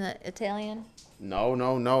Irish and the Italian.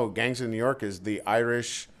 No. Gangs in New York is the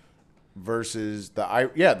Irish versus the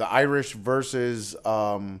Irish versus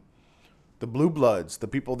the Blue Bloods, the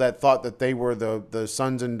people that thought that they were the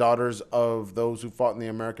sons and daughters of those who fought in the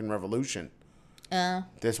American Revolution.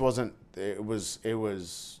 This wasn't. It was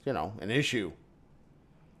an issue,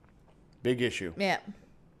 big issue. Yeah.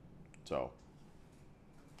 So,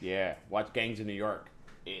 yeah, watch Gangs in New York.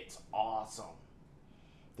 It's awesome.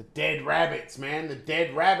 The dead rabbits, man, the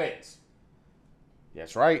dead rabbits.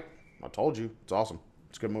 That's right. I told you, it's awesome.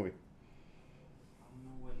 It's a good movie.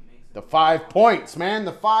 The 5 points, man.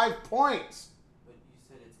 The 5 points. But you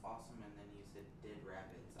said it's awesome, and then you said dead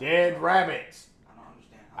rabbits. Dead rabbits. I don't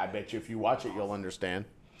understand. I bet you if you watch it, you'll understand.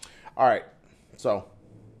 All right. So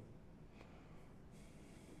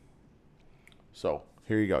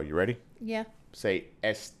here you go. You ready? Yeah. Say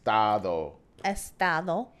Estado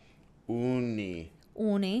Estado Unidense.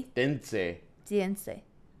 Dense.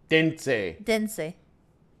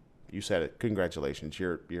 You said it. Congratulations.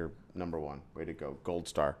 You're number one. Way to go. Gold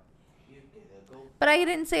star. But I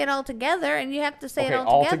didn't say it all together, and you have to say it all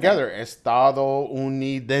all together. together. Estado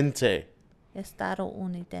Unidense. Estado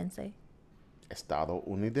Unidense. Estado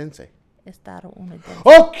Unidense. Estado Unidense.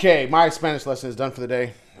 Okay, my Spanish lesson is done for the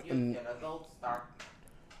day. You get a gold star.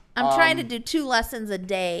 I'm trying to do 2 lessons a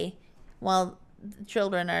day while the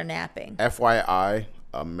children are napping. FYI,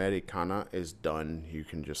 Americana is done. You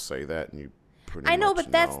can just say that, and you pretty I know, much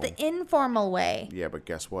but that's know. the informal way. Yeah, but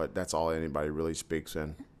guess what? That's all anybody really speaks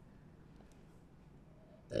in.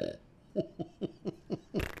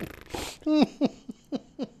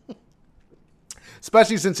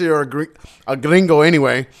 Especially since you're a gringo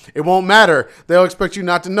anyway. It won't matter. They'll expect you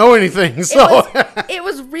not to know anything. So It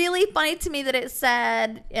was really funny to me that it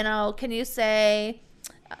said, can you say,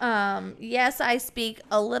 yes, I speak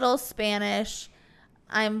a little Spanish.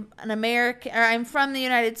 I'm an American, or I'm from the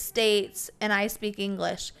United States, and I speak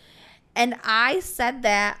English. And I said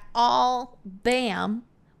that all bam,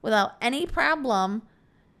 without any problem.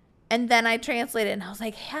 And then I translated, and I was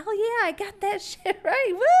like, hell yeah, I got that shit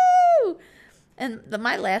right. Woo! And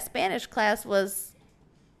my last Spanish class was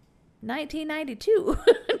 1992,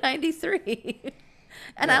 93.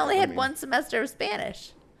 And I only had 1 semester of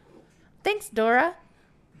Spanish. Thanks, Dora.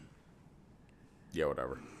 yeah,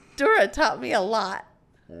 whatever. Dora taught me a lot.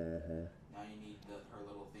 Now you need her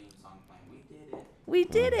little theme song playing. We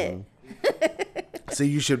did it. See,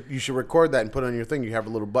 you should record that and put it on your thing. You have a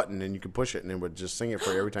little button, and you can push it, and it would just sing it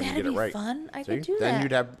for you every time you get it right. Fun. I See? could do then that.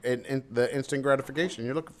 you'd have the instant gratification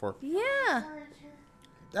you're looking for. Yeah.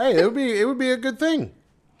 Hey, it would be a good thing.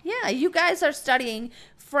 Yeah, you guys are studying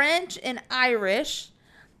French and Irish,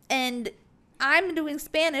 and I'm doing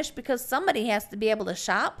Spanish because somebody has to be able to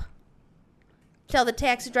shop. Tell the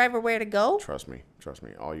taxi driver where to go. Trust me.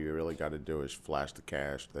 All you really got to do is flash the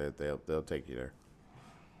cash. They'll take you there.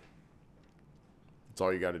 That's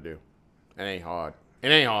all you got to do. It ain't hard.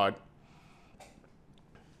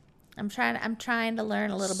 I'm trying to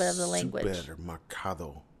learn a little bit of the language.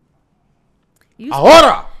 Supermercado.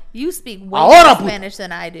 You speak way Ahora, more puta. Spanish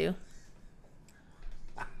than I do.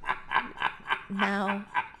 Now,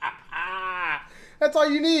 That's all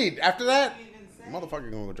you need. After that,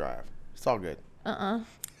 motherfucker gonna go drive. It's all good. I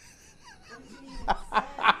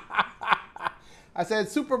said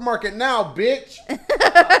supermarket now, bitch.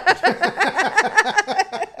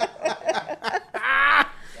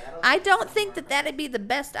 I don't think that that'd be the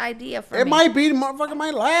best idea for It me. might be. The motherfucker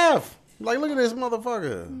might laugh. Like, look at this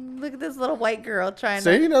motherfucker. Look at this little white girl trying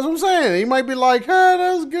See, to. that's what I'm saying. He might be like, hey,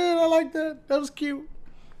 that was good. I like that. That was cute.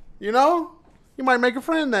 You know? You might make a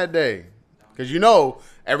friend that day. Because,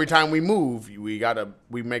 every time we move,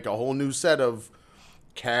 we make a whole new set of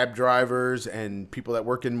cab drivers and people that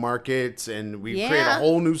work in markets, and we create a Yeah.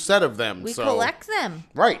 whole new set of them. We So, collect them.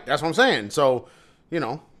 right, that's what I'm saying. So,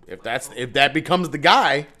 if that becomes the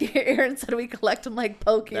guy, Aaron said we collect them like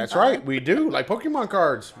Pokemon. that's right. We do, like Pokemon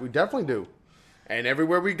cards. We definitely do. And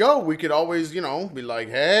everywhere we go, we could always, be like,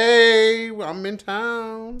 hey, I'm in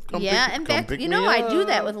town. Come Yeah, pick- in come fact, pick me I do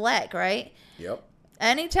that up." with Lek, right? Yep.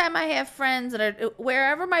 Anytime I have friends that are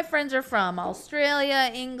wherever my friends are from,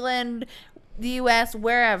 Australia, England, the U.S.,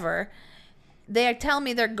 wherever, they tell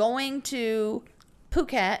me they're going to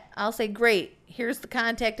Phuket. I'll say, great, here's the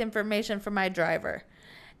contact information for my driver.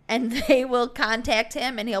 And they will contact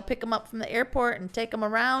him, and he'll pick them up from the airport and take them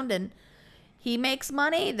around, and he makes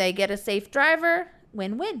money. They get a safe driver.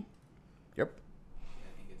 Win-win. Yep.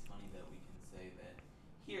 I think it's funny that we can say that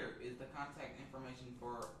here is the contact information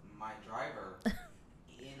for my driver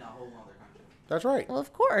in a whole other country. That's right. Well,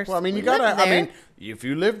 of course. Well, I mean, We you gotta. live I there. mean, if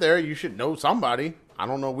you live there, you should know somebody. I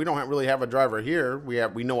don't know. We don't really have a driver here.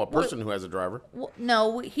 We know a person who has a driver. Well,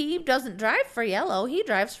 no, he doesn't drive for Yellow. He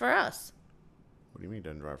drives for us. What do you mean he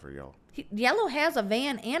doesn't drive for y'all? Yellow has a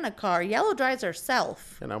van and a car. Yellow drives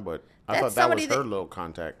herself. But I That's thought that was somebody her that- little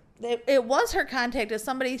contact. It was her contact. It's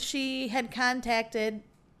somebody she had contacted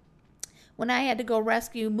when I had to go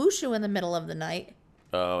rescue Mushu in the middle of the night.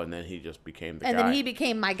 Oh, and then he just became the And guy. then he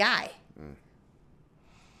became my guy.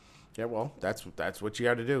 Yeah, well, that's what you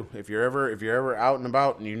got to do. If you're ever out and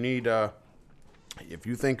about and you need if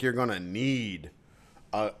you think you're gonna need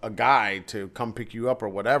a guy to come pick you up or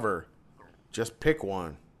whatever, just pick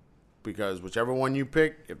one, because whichever one you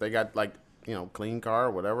pick, if they got clean car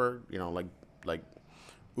or whatever, like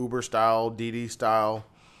Uber style, Didi style,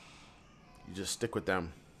 you just stick with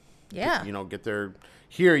them. Yeah. Get their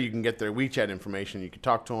here. You can get their WeChat information. You can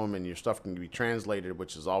talk to them, and your stuff can be translated,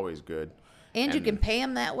 which is always good. And you can pay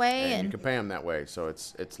him that way. And you can pay them that way, so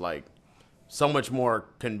it's like so much more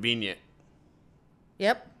convenient.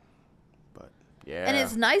 Yep. But yeah, And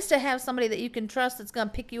it's nice to have somebody that you can trust that's going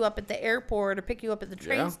to pick you up at the airport or pick you up at the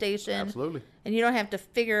train Yeah, station. absolutely. And you don't have to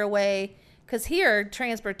figure a way. Because here,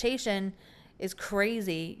 transportation is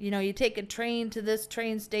crazy. You take a train to this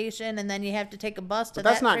train station, and then you have to take a bus to But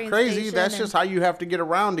that's that not train crazy. station. That's just how you have to get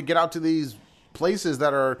around to get out to these places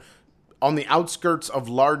that are on the outskirts of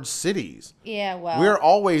large cities. Yeah, well. We're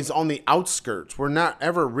always on the outskirts. We're not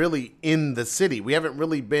ever really in the city. We haven't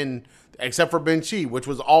really been, except for Benchi, which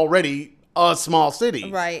was already a small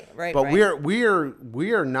city. Right. But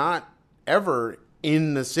we're not ever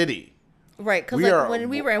in the city. Right, because we are when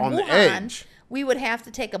we were in on the Wuhan, edge. we would have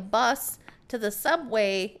to take a bus to the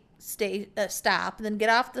subway stop, then get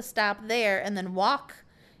off the stop there, and then walk,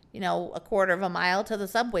 a quarter of a mile to the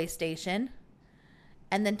subway station,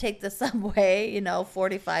 and then take the subway,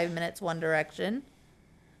 45 minutes one direction,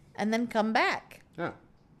 and then come back. Yeah.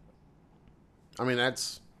 I mean,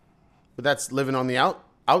 that's living on the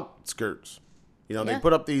outskirts. They Yeah.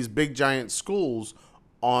 put up these big giant schools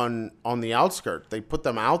on the outskirts. They put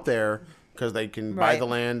them out there because they can buy Right. the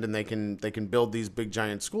land and they can build these big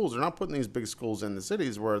giant schools. They're not putting these big schools in the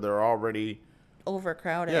cities where they're already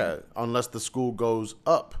Overcrowded. unless the school goes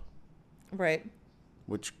up, Right.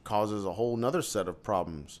 which causes a whole nother set of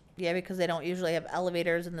problems. Yeah, because they don't usually have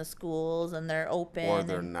elevators in the schools, and they're open. Or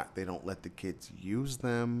they're and- not. They don't let the kids use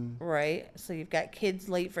them. Right. So you've got kids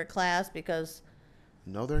late for class because,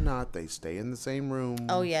 No, they're not. They stay in the same room.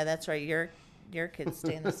 oh yeah, that's right. Your kids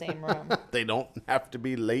stay in the same room. They don't have to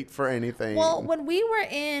be late for anything. Well, when we were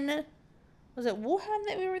in, was it Wuhan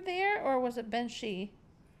that we were there, or was it Benxi?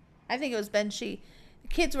 I think it was Benxi. The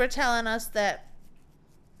kids were telling us that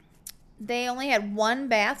they only had one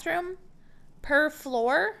bathroom per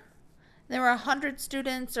floor. There were 100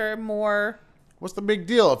 students or more. What's the big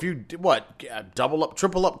deal? If you double up,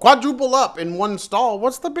 triple up, quadruple up in one stall,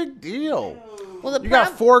 what's the big deal? Well, the You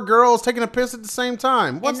got 4 girls taking a piss at the same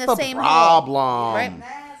time. What's the the same hall, problem?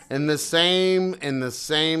 right? In the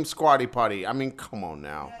same squatty potty. I mean, come on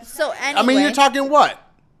now. So anyway, I mean, you're talking what?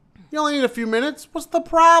 You only need a few minutes. What's the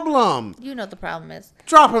problem? You know what the problem is.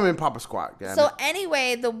 Drop him in Papa Squat. Damn So it.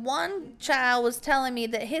 anyway, the one child was telling me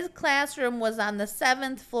that his classroom was on the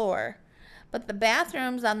 7th floor, but the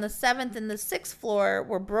bathrooms on the 7th and the 6th floor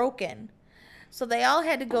were broken. So they all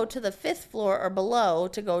had to go to the 5th floor or below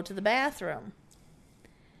to go to the bathroom.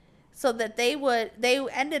 So that they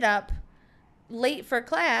ended up late for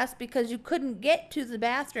class because you couldn't get to the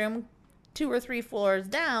bathroom 2 or 3 floors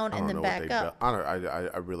down I and don't know then what back they. up.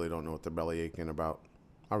 I really don't know what they're belly aching about.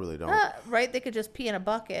 I really don't. Right? They could just pee in a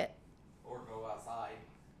bucket Or go outside.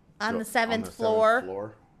 on Go- the 7th on the floor.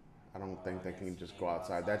 floor. I don't think they can just go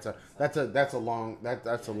outside. That's a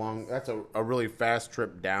really fast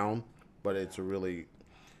trip down, but it's really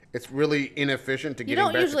inefficient to You getting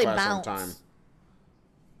don't back usually to class bounce. on time.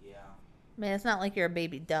 Yeah. Man, it's not like you're a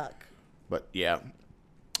baby duck. But yeah,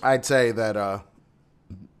 I'd say that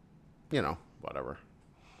whatever.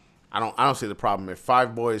 I don't see the problem. If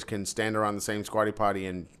 5 boys can stand around the same squatty potty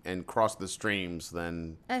and cross the streams,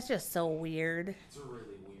 then That's just so weird. It's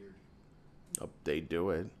really weird. they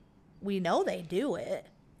do it. We know they do it.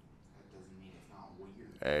 That doesn't mean it's not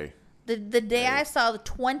weird. Hey, The day I saw the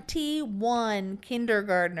 21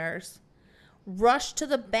 kindergartners rush to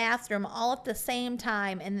the bathroom all at the same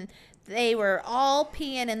time, and they were all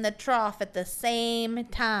peeing in the trough at the same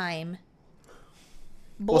time.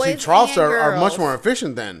 Boys well, see, troughs and are much girls. more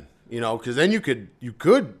efficient then, because then you could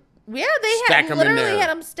Yeah, they stack 'em in literally there. had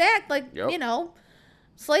them stacked like Yep.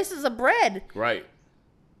 Slices of bread. right.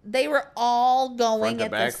 They were all going Front to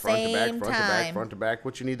at back, the front to back, same front to back, time. front to back.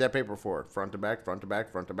 What you need that paper for? Front to back, front to back,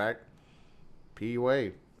 front to back. Pee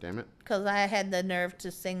away. Damn it. Because I had the nerve to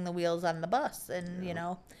sing the wheels on the bus, and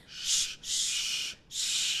Shh, shh,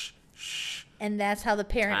 shh, shh. and that's how the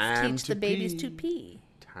parents Time teach to the babies pee. to pee.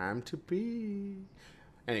 Time to pee.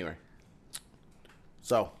 Anyway.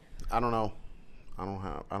 So, I don't know. I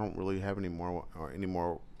don't really have any more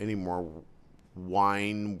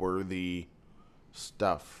wine-worthy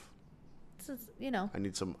stuff. This is, I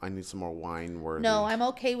need some more wine-worthy. No, I'm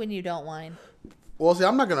okay when you don't whine. Well, see,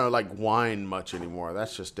 I'm not gonna whine much anymore.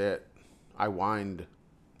 That's just it. I whined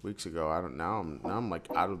weeks ago. Now I'm like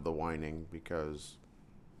out of the whining because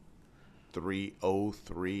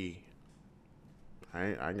 303. I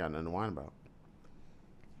ain't got nothing to whine about.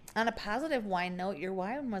 On a positive wine note, your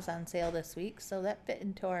wine was on sale this week, so that fit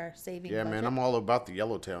into our saving Yeah, budget. man, I'm all about the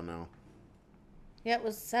yellowtail now. Yeah, it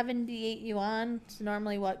was 78 yuan. It's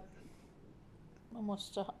normally what?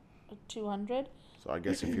 Almost 200. So I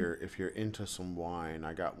guess if you're into some wine,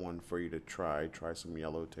 I got one for you to try. Try some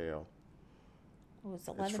yellowtail. It was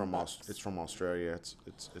 11 It's from bucks. it's from Australia.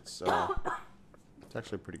 It's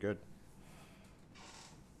actually pretty good.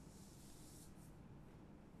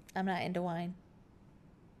 I'm not into wine.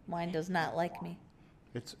 Wine does not like me.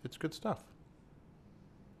 It's good stuff.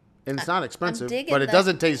 And it's not expensive, digging but it the-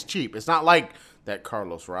 doesn't taste cheap. It's not like that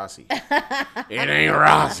Carlos Rossi. It ain't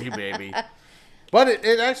Rossi, baby. But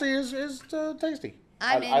it actually is tasty.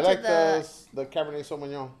 I'm I into like the Cabernet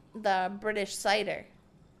Sauvignon. The British cider.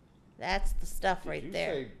 That's the stuff right Did you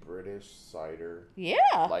there. say British cider? Yeah.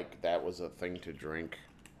 Like that was a thing to drink?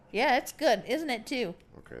 Yeah, it's good, isn't it, too?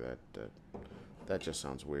 Okay, that just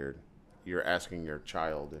sounds weird. You're asking your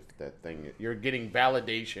child if that thing... You're getting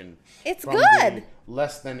validation It's from good. the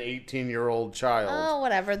less than 18-year-old child Oh,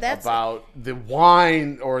 whatever. That's about the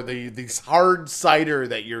wine or the hard cider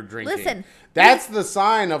that you're drinking. Listen, That's the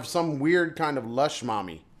sign of some weird kind of lush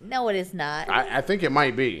mommy. No, it is not. I think it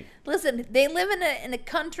might be. Listen, they live in a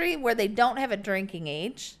country where they don't have a drinking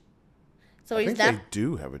age. So I he's think not. they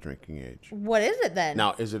do have a drinking age. What is it then?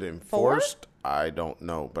 Now, is it enforced? I don't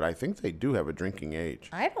know, but I think they do have a drinking age.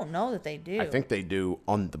 I don't know that they do. I think they do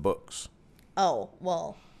on the books. Oh,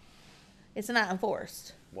 well, it's not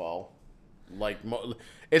enforced. Well,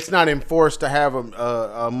 it's not enforced to have a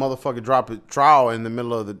motherfucker drop a trowel in the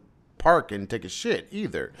middle of the park and take a shit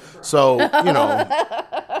either. So,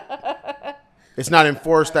 it's not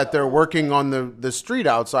enforced that they're working on the street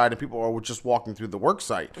outside and people are just walking through the work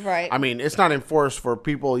site. Right. I mean, it's not enforced for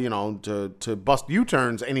people, to bust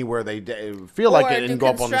U-turns anywhere they feel like it and go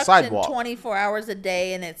up on the sidewalk. 24 hours a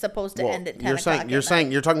day, and it's supposed to end at 10 o'clock at you're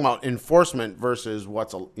night. talking about enforcement versus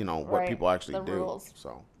what Right, people actually the do. rules.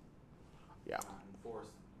 So, yeah. Not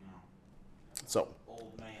enforced, So,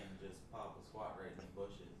 old man just pop a squat right in the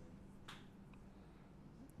bushes.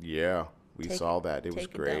 yeah, we saw that. It was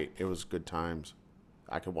take a great. dump. It was good times.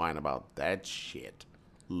 I could whine about that shit.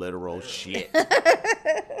 Literal shit. Right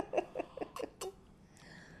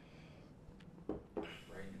in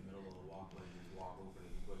the middle of the walkway, just walk over to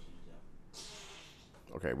the bushes.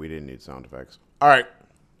 Yeah. Okay, we didn't need sound effects. All right.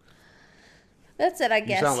 That's it, I You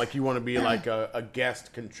guess. sound like you want to be like a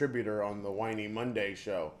guest contributor on the Whiny Monday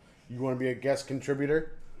show. You want to be a guest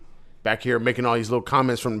contributor? Back here making all these little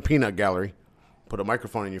comments from the peanut gallery. Put a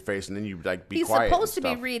microphone in your face and then you be He's quiet. supposed to and be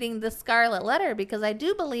stuff. reading the Scarlet Letter, because I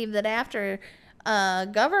do believe that after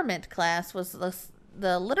government class was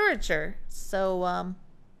the literature. So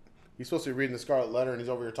He's supposed to be reading the Scarlet Letter and he's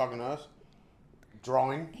over here talking to us?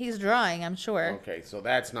 Drawing? he's drawing, I'm sure. Okay, so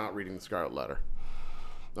that's not reading the Scarlet Letter.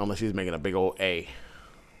 Unless she's making a big old A.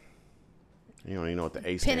 You don't even know what the A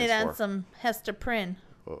Pin stands it for. on some Hester Prynne.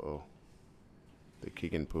 Uh-oh. The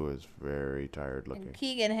Keegan Pooh is very tired looking. And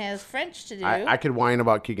Keegan has French to do. I could whine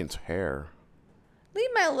about Keegan's hair. Leave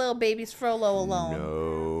my little baby's Frollo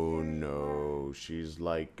alone. No. She's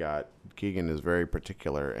like Keegan is very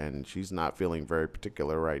particular, and she's not feeling very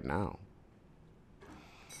particular right now.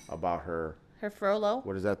 About her, Her Frollo.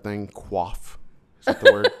 what is that thing? Quaff. Is that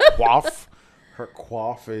the word? Quaff. Her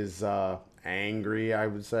quaff is angry, I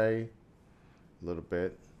would say. A little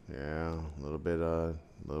bit. Yeah, a little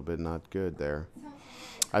bit not good there.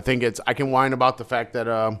 I think I can whine about the fact that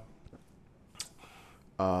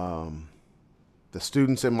the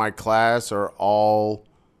students in my class are all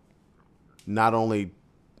not only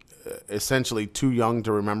essentially too young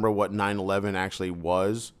to remember what 9/11 actually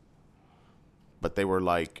was, but they were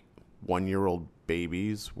like 1-year-old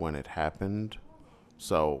babies when it happened.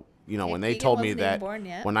 So, when they Keegan told me wasn't that, even born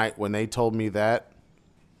yet. when they told me that,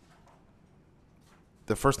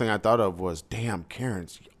 the first thing I thought of was, damn,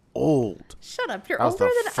 Karen's old. Shut up. You're That was older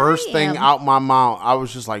the than first I thing am. out my mouth. I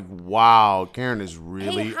was just like, wow, Karen is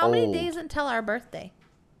really Hey, how old. many days until our birthday?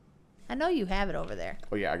 I know you have it over there.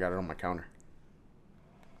 Oh, yeah, I got it on my counter.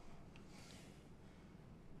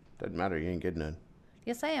 Doesn't matter. You ain't getting none.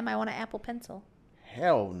 Yes, I am. I want an Apple Pencil.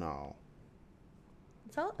 Hell no.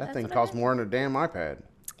 That thing costs more than a damn iPad.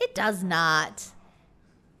 It does not.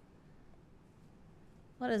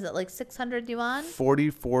 What is it, like 600 yuan?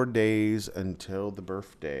 44 days until the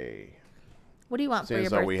birthday. What do you want for Seems your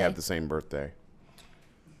though birthday? we have the same birthday.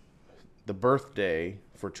 The birthday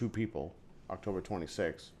for 2 people, October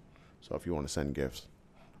 26th. So if you want to send gifts,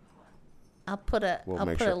 I'll put a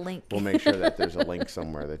link. We'll make sure that there's a link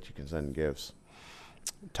somewhere that you can send gifts.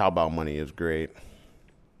 Taobao money is great.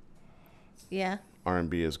 Yeah.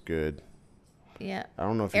 RMB is good. Yeah. I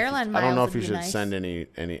don't know if Airline you should, I don't know miles if you would be should nice. send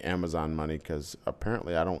any Amazon money because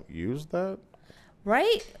apparently I don't use that.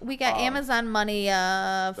 Right? We got Amazon money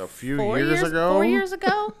A few 4 years ago? 4 years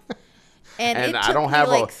ago. And And it I took don't me have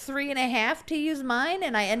like 3.5 to use mine,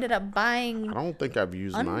 and I ended up buying. I don't think I've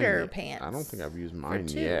used mine yet. Underpants I don't think I've used mine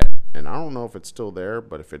 2. yet. And I don't know if it's still there,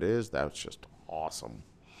 but if it is, that's just awesome.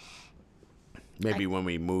 Maybe when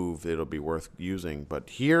we move, it'll be worth using. But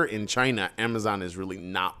here in China, Amazon is really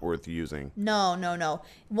not worth using. No.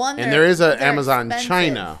 One, And there is a they're Amazon expensive.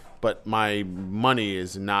 China, but my money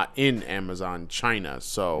is not in Amazon China,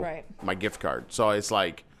 so Right. my gift card. So it's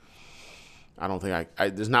like, I don't think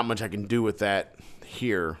there's not much I can do with that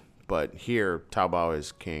here. But here, Taobao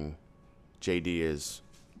is king, JD is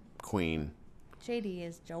queen. JD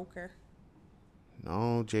is Joker.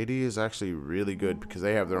 No, JD is actually really good because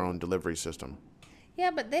they have their own delivery system. Yeah,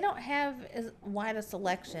 but they don't have as wide a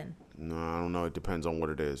selection. No, I don't know. It depends on what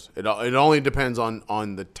it is. It only depends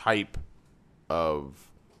on the type of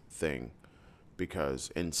thing, because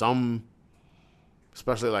in some,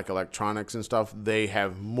 especially like electronics and stuff, they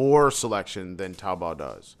have more selection than Taobao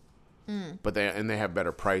does. But they have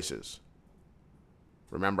better prices.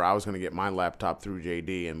 Remember, I was going to get my laptop through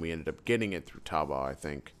JD, and we ended up getting it through Taobao, I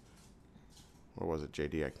think. Or was it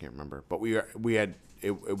JD? I can't remember. But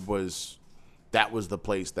that was the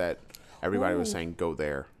place that everybody was Ooh. saying go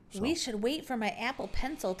there. So. We should wait for my Apple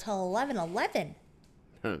Pencil till 11:11.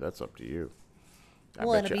 That's up to you.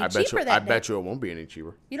 Well, it'll be cheaper that I day. bet you it won't be any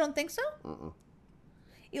cheaper. You don't think so?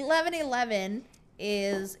 11:11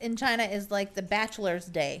 is in China is like the Bachelor's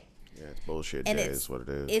Day, Yeah, it's bullshit. and Day it's is what it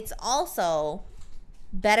is. It's also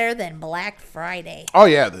better than Black Friday. Oh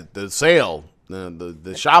yeah, the sale,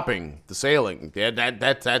 the shopping, the sailing. Yeah,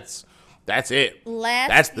 that's it. That's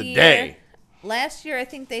the day. Last year, I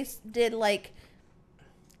think they did like,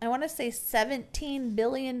 I want to say $17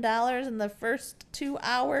 billion in the first 2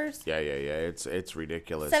 hours. Yeah. It's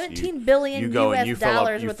ridiculous. $17 billion you go and US you fill up,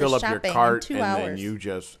 dollars you worth fill of up your shopping in cart 2 and hours. then you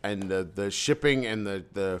just the shipping and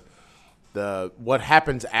the what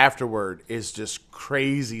happens afterward is just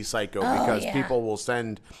crazy psycho because yeah. people will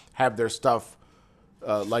have their stuff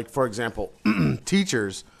like for example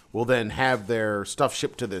teachers will then have their stuff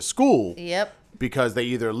shipped to their school. Yep. Because they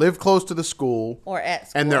either live close to the school Or at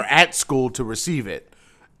school. and they're at school to receive it,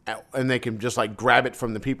 and they can just like grab it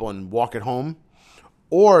from the people and walk it home,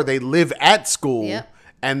 or they live at school Yep.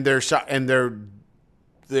 and they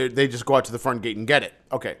just go out to the front gate and get it.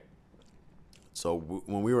 Okay. So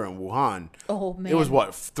when we were in Wuhan, Oh, man. it was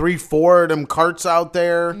what 3-4 of them carts out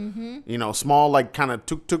there, Mm-hmm. Small like kind of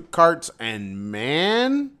tuk-tuk carts, and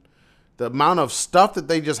man, the amount of stuff that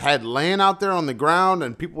they just had laying out there on the ground,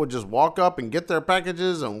 and people would just walk up and get their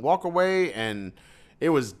packages and walk away, and It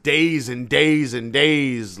was days and days and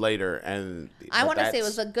days later, and I but want to say it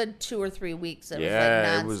that's- was a good 2 or 3 weeks. It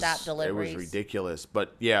yeah, was like nonstop deliveries. It was ridiculous,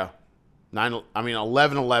 but yeah,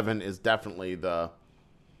 11/11 is definitely the.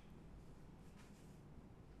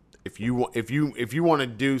 If you want to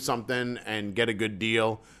do something and get a good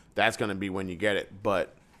deal, that's going to be when you get it.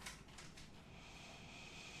 But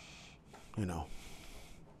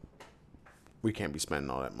we can't be spending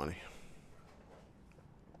all that money.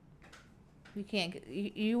 You can't.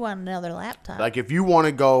 You want another laptop? Like if you want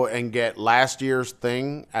to go and get last year's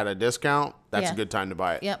thing at a discount, that's Yeah. a good time to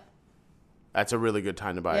buy it. Yep. That's a really good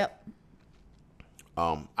time to buy Yep. it.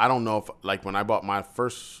 I don't know if like when I bought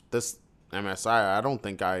this MSI, I don't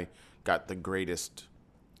think I got the greatest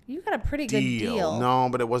You got a pretty good deal. deal. No,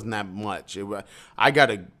 but it wasn't that much. I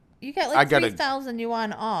got a You got I like got a- 3,000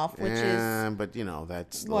 yuan off, which is but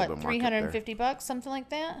that's a what, little bit market there. $350, something like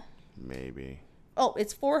that. Maybe. Oh,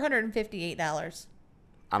 it's $458.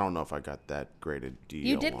 I don't know if I got that great a deal.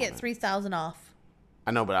 You did on get it. 3,000 off.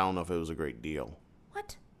 I know, but I don't know if it was a great deal.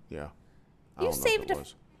 What? Yeah. You don't know if saved it a-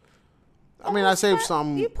 was. I mean, I saved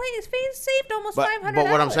some. You saved almost But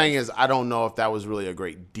 $500. what I'm saying is, I don't know if that was really a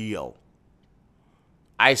great deal.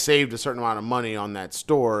 I saved a certain amount of money on that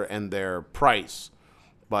store and their price,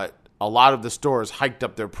 but a lot of the stores hiked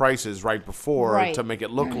up their prices right before Right. to make it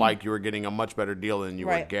look like you were getting a much better deal than you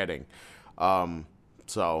were Right. getting. And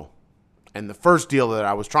the first deal that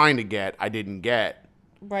I was trying to get, I didn't get.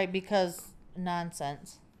 Right, because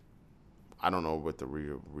nonsense. I don't know what the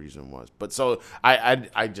reason was, but so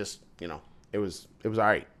I just it was all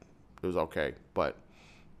right, it was okay, but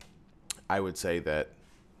I would say that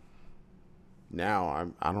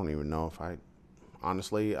now I don't even know if I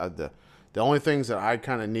honestly the only things that I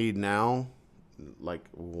kind of need now, like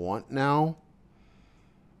want now,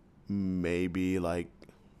 maybe like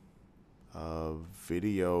a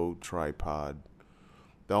video tripod.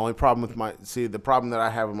 The only problem with the problem that I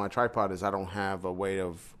have with my tripod is I don't have a way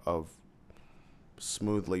of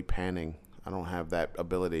smoothly panning. I don't have that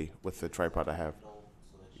ability with the tripod I have.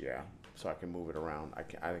 Yeah, so I can move it around. I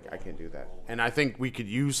can't do that. And I think we could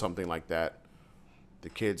use something like that. The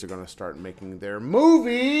kids are going to start making their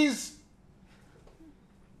movies.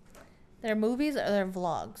 Their movies or their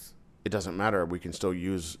vlogs? It doesn't matter. We can still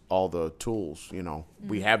use all the tools,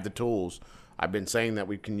 We have the tools. I've been saying that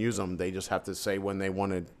we can use them. They just have to say when they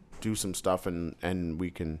want to do some stuff, and we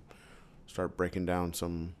can start breaking down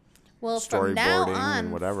some Well, from now storyboarding on,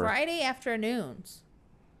 and whatever. Friday afternoons,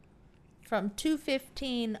 from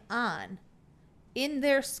 2:15 on, in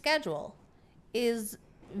their schedule, is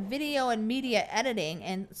video and media editing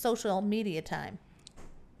and social media time,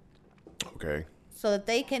 Okay. so that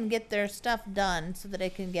they can get their stuff done, so that they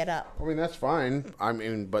can get up. I mean, that's fine. I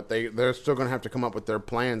mean, but they're still going to have to come up with their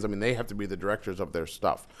plans. I mean, they have to be the directors of their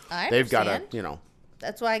stuff. They've got to,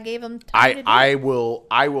 That's why I gave them time to do I it.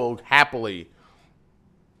 will happily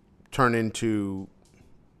turn into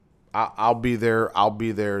I'll be their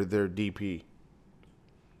DP.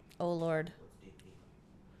 Oh, Lord.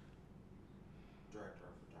 Director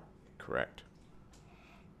of photography. Correct.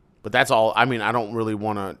 But that's all. I mean, I don't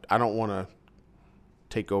want to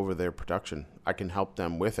take over their production. I can help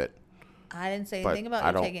them with it. I didn't say But anything about I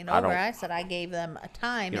you don't- taking I over. don't- I said I gave them a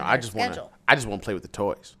time in I their just schedule. want to play with the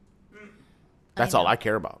toys. That's all know. I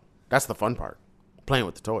care about. That's the fun part. Playing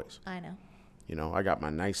with the toys. I know. I got my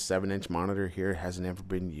nice 7-inch monitor here. It hasn't ever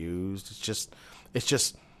been used. It's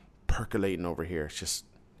just percolating over here. It's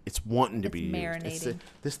wanting to It's be used. marinating.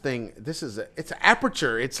 It's an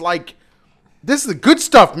aperture. It's like, this is the good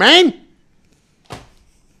stuff, man. Oh,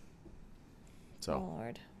 So,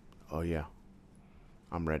 Lord. oh yeah,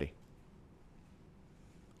 I'm ready.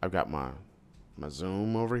 I've got my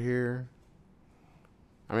Zoom over here.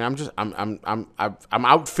 I mean, I'm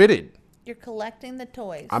outfitted. You're collecting the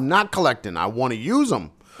toys. I'm not collecting. I want to use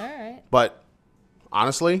them. All right. But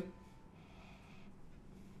honestly,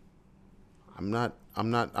 I'm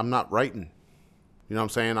not writing. You know what I'm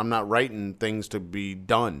saying? I'm not writing things to be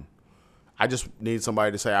done. I just need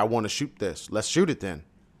somebody to say, I want to shoot this. Let's shoot it then.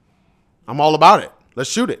 I'm all about it. Let's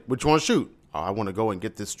shoot it. Which one to shoot? Oh, I want to go and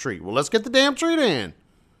get this tree. Well, let's get the damn tree then. You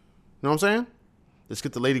know what I'm saying? Let's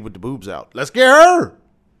get the lady with the boobs out. Let's get her.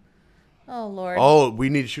 Oh, Lord. Oh, we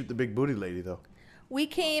need to shoot the big booty lady, though. We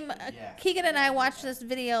came, Keegan and I watched this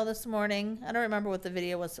video this morning. I don't remember what the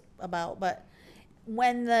video was about, but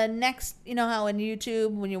when the next, how in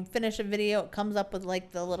YouTube, when you finish a video, it comes up with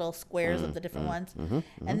like the little squares of the different ones.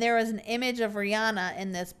 And there was an image of Rihanna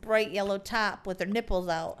in this bright yellow top with her nipples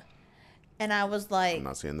out. And I was like, I'm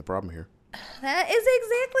not seeing the problem here. that is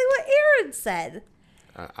exactly what Aaron said.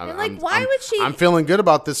 I'm like, why would she- I'm feeling good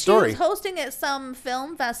about this She story. was hosting at some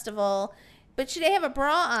film festival, But she didn't have a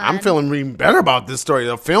bra on. I'm feeling even better about this story.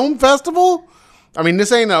 The film festival? I mean,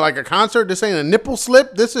 this ain't like a concert. This ain't a nipple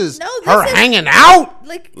slip. This is her hanging out.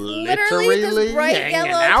 Like literally this bright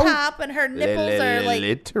yellow out. Top, and her nipples are like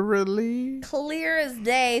literally clear as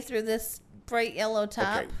day through this bright yellow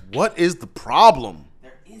top. Okay, what is the problem?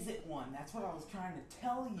 There isn't one. That's what I was trying to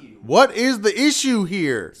tell you. What is the issue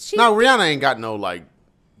here? Now, Rihanna ain't got no like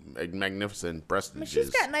magnificent breasts. I mean, she's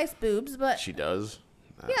got nice boobs, but she does.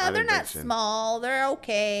 Yeah, they're not small. They're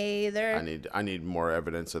okay. I need more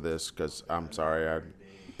evidence of this because I'm sorry.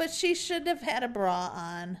 But she should have had a bra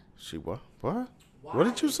on. She what? What? Why? What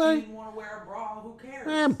did you say? If you want to wear a bra, who cares?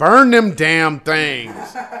 Man, burn them damn things.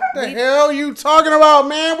 What the hell you talking about,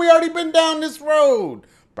 man? We already been down this road.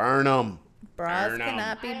 Burn them. Bras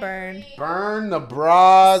cannot be burned. Burn the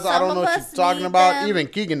bras. I don't know what you're talking about. Them. Even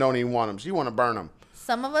Keegan don't even want them. She want to burn them.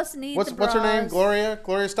 Some of us need the bras. What's her name? Gloria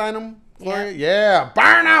Steinem? Gloria? Yeah.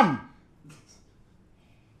 Burn them.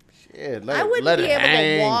 Shit, I wouldn't be able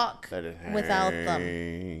to walk without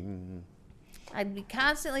them. I'd be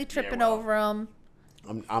constantly tripping over them.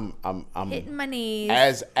 I'm hitting my knees.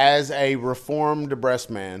 As a reformed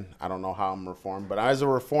breast man, I don't know how I'm reformed, but as a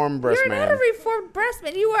reformed breast man, you're not a reformed breast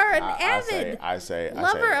man. You are an avid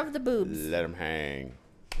lover of the boobs. Let them hang.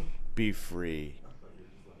 Be free.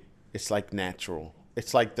 It's like natural.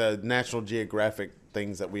 It's like the National Geographic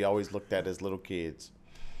things that we always looked at as little kids.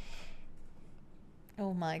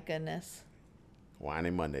 Oh my goodness. Whiny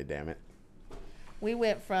Monday, damn it. We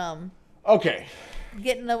went from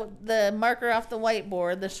getting the marker off the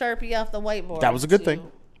whiteboard, the Sharpie off the whiteboard. That was a good thing.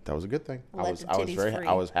 That was a good thing. Free.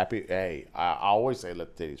 I was happy. Hey, I always say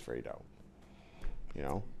let the titties free though. You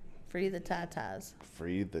know? Free the tatas.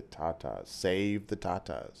 Free the tatas. Save the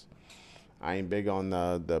tatas. I ain't big on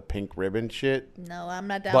the pink ribbon shit. No, I'm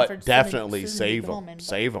not down for But definitely save them.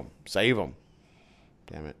 Save them. Save them.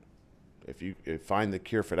 Damn it. If you find the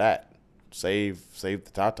cure for that, save the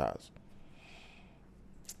tatas.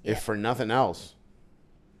 Yeah. If for nothing else,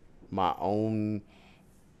 my own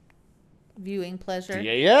viewing pleasure.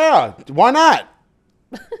 Yeah. Why not?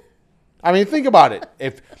 I mean, think about it.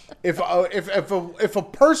 If a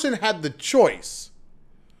person had the choice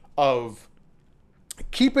of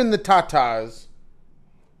keeping the tatas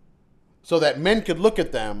so that men could look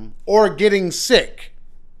at them, or getting sick,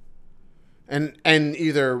 and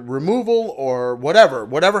either removal or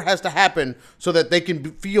whatever has to happen so that they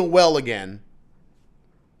can feel well again,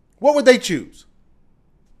 what would they choose?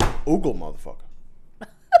 Oogle, motherfucker.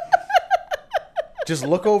 Just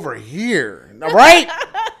look over here, right?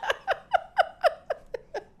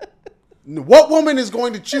 What woman is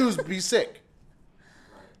going to choose to be sick?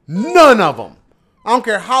 None of them. I don't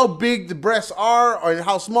care how big the breasts are or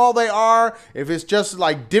how small they are. If it's just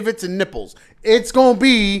like divots and nipples, it's going to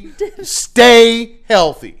be stay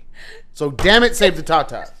healthy. So damn it, save the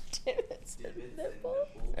tatas.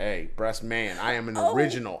 Hey, breast man. I am an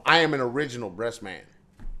original. I am an original breast man.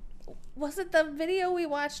 Was it the video we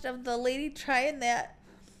watched of the lady trying that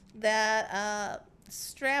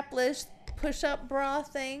strapless push-up bra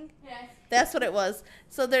thing? Yes. That's what it was.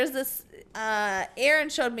 So there's this, Aaron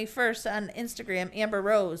showed me first on Instagram, Amber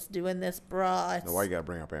Rose doing this bra. Now, why you gotta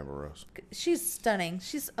bring up Amber Rose? She's stunning.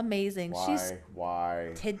 She's amazing.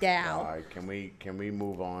 Why? Can we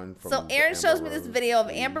move on from So Aaron shows me this video of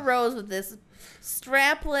Amber Rose with this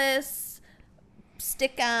strapless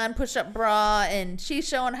stick-on push-up bra, and she's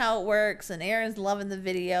showing how it works, and Aaron's loving the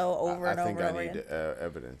video over and over. I think I need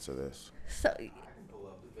evidence of this. So...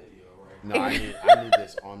 No, I need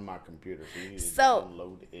this on my computer. So you need to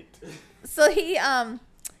download it. So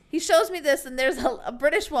he shows me this, and there's a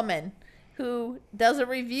British woman who does a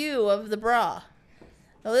review of the bra.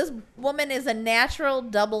 Now this woman is a natural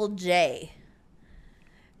double J.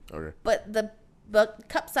 Okay. But the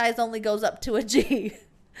cup size only goes up to a G.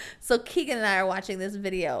 So Keegan and I are watching this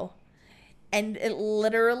video, and it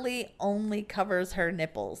literally only covers her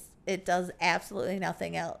nipples. It does absolutely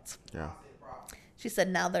nothing else. Yeah. She said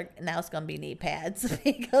now it's going to be knee pads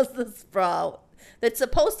because this bra that's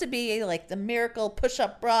supposed to be like the miracle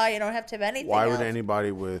push-up bra. You don't have to have anything Why else. would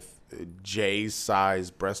anybody with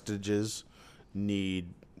J-size breastages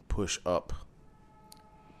need push-up?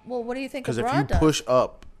 Well, what do you think a bra does? Because if you push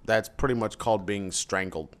up, that's pretty much called being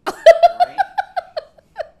strangled.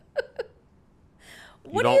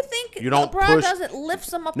 What do you think a bra doesn't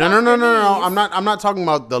lift them up? No. I'm not talking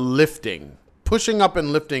about the lifting. Pushing up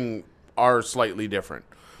and lifting are slightly different.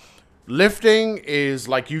 Lifting is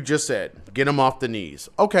like you just said, get them off the knees.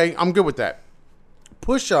 Okay, I'm good with that.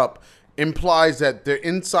 Push up implies that the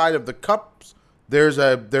inside of the cups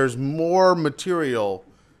there's more material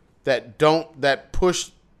that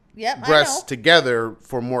push Yep, I breasts know. together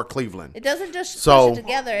for more Cleveland. It doesn't just So- push it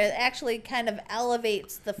together. It actually kind of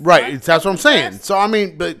elevates the front Right, that's of what I'm the saying. breast. So I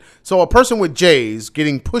mean, so a person with J's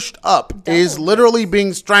getting pushed up is Double literally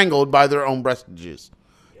being strangled by their own breastages.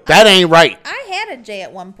 That ain't right. I had a J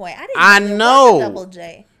at one point. I didn't I know there know. was a double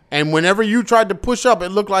J. And whenever you tried to push up, it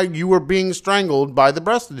looked like you were being strangled by the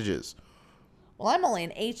breastages. Well, I'm only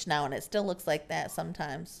an H now, and it still looks like that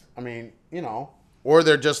sometimes. I mean, or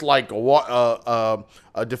they're just like a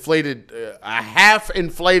deflated, a half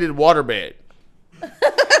inflated waterbed.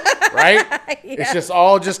 Right? It's just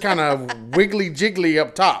all just kind of wiggly jiggly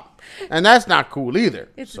up top. And that's not cool either.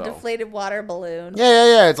 It's so. a deflated water balloon.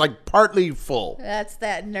 Yeah. It's like partly full. That's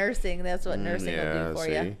that nursing. That's what nursing will do for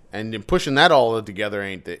you. And then pushing that all together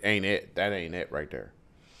ain't it. That ain't it right there.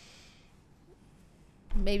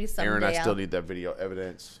 Maybe someday. Aaron, I still I'll- need that video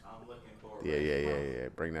evidence. I'm looking forward. Yeah.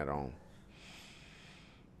 Bring that on.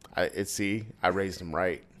 I raised him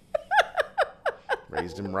right.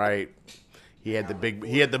 Raised him right. He had the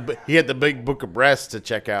big book of breasts to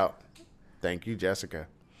check out. Thank you, Jessica.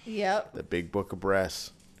 Yep. The big book of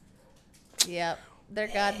breasts. Yep. Their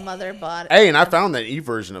godmother bought it. Hey, and I found that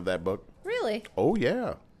e-version of that book. Really? Oh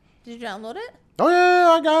yeah. Did you download it? Oh yeah,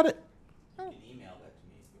 I got it. You can email that to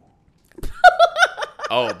me if you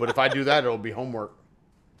want. Oh, but if I do that, it'll be homework.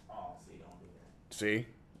 Oh, see, don't do that. See,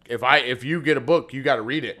 if you get a book, you got to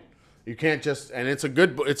read it. You can't just, and it's a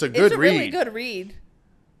good book. It's a It's good a read. really good read.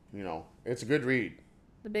 It's a good read.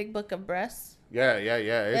 The Big Book of Breasts. Yeah.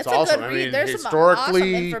 It's It's a good awesome. I read. mean, There's some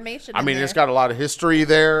historically, awesome information I in mean, it's there. got a lot of history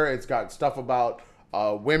there. It's got stuff about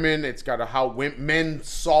women. It's got how men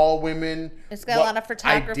saw women. It's got a what lot of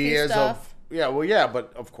photography stuff.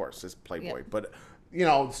 But of course it's Playboy. But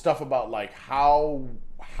stuff about like how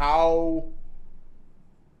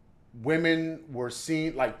women were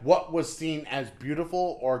seen, like what was seen as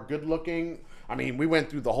beautiful or good looking. I mean, we went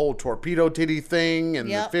through the whole torpedo titty thing in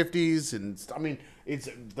Yep. the 50s, and I mean, it's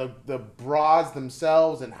the bras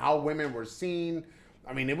themselves and how women were seen.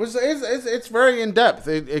 I mean, it's very in depth.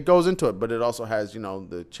 It goes into it, but it also has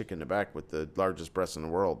the chick in the back with the largest breasts in the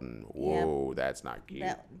world, and whoa, that's not cute.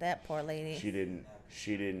 That poor lady.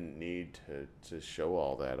 She didn't need to show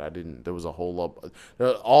all that. I didn't. There was a whole lot.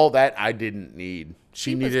 All that I didn't need.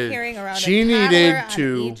 She was needed. carrying around She a toddler needed on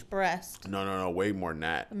to. each breast. No. Way more than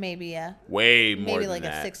that. Maybe Way more maybe than like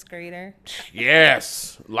that. a 6th grader.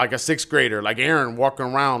 Yes, like a 6th grader, like Aaron walking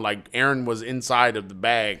around, like Aaron was inside of the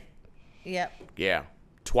bag. Yep. Yeah,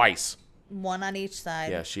 twice. One on each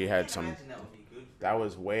side. Yeah, she had some. Imagine that would be good for That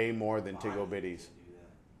was way more than body Tiggo Bitties. to do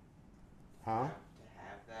that. Huh? To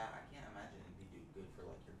have that, I can't imagine it'd be good for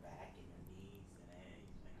like your back and your knees and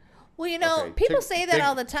anything. Well, Okay, people tig- say that tig-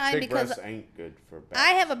 all the time tig because breasts ain't good for back.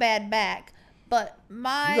 I have a bad back, but You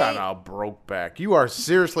got a broke back. You are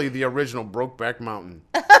seriously the original Brokeback Mountain.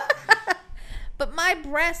 but my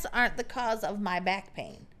breasts aren't the cause of my back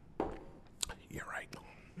pain. You're right.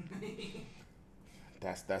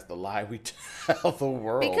 That's the lie we tell the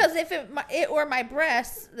world. Because if it were my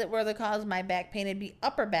breasts that were the cause of my back pain, it'd be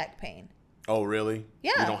upper back pain. Oh, really?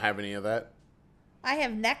 Yeah. You don't have any of that? I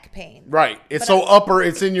have neck pain. Right. It's But so upper,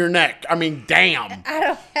 it's in your neck. I mean, damn. I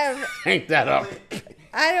don't have Ain't that up?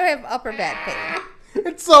 upper back pain.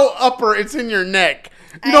 It's so upper, it's in your neck.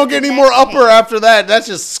 You I don't have get any neck more upper pain. after that. That's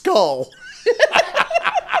just skull.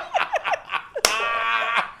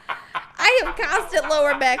 I have constant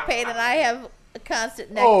lower back pain and I have a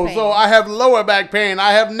constant neck Oh, pain. so I have lower back pain.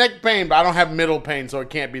 I have neck pain, but I don't have middle pain, so it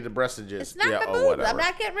can't be the breastages. It's not yeah, the oh, boobs. whatever. I'm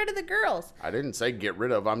not getting rid of the girls. I didn't say get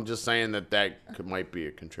rid of. I'm just saying that might be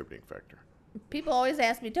a contributing factor. People always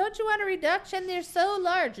ask me, don't you want a reduction? They're so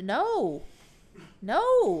large. No,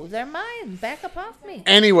 they're mine. Back up off me.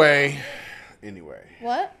 Anyway.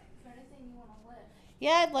 What?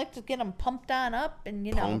 Yeah, I'd like to get them pumped on up and,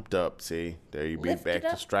 Pumped up, see? There you be Lift back it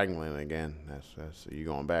to up. strangling again. That's you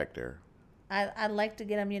going back there. I'd like to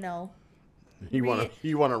get them, You want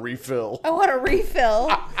to refill. I want a refill.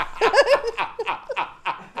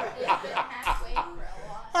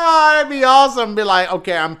 Oh, that'd be awesome. Be like,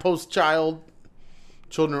 okay, I'm post-child.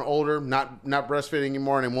 Children are older, not breastfeeding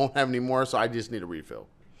anymore, and they won't have any more, so I just need a refill.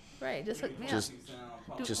 Right, just hook me Just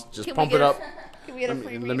up. just Can we pump get it a- up. Can we get a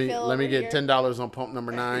free Let me refill let me over get here? $10 on pump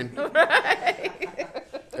number 9. Right.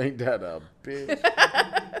 Ain't that a bitch?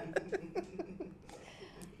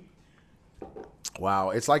 Wow,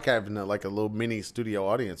 it's like having a little mini studio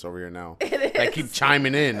audience over here now. They keep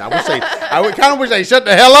chiming in. I would kind of wish they shut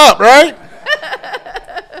the hell up, right?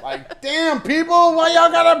 Like, damn, people, why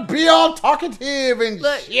y'all gotta be all talkative and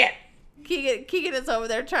Look. shit? Keegan is over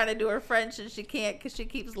there trying to do her French and she can't because she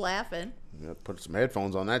keeps laughing. Put some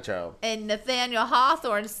headphones on that child. And Nathaniel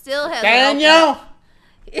Hawthorne still has Daniel,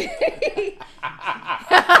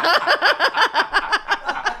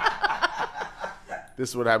 This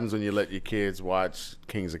is what happens when you let your kids watch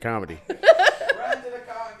Kings of Comedy. Run to the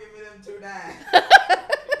car and give me them 2 dimes.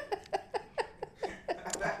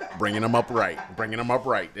 Bringing them up right. Bringing them up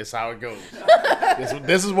right. This is how it goes.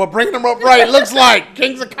 This is what bringing them up right looks like.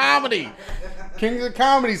 Kings of Comedy. Kings of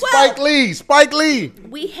Comedy. Spike Lee. Spike Lee.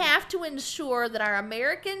 We have to ensure that our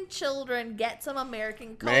American children get some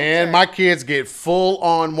American culture. Man, my kids get full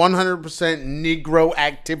on 100% Negro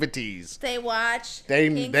activities. They watch. They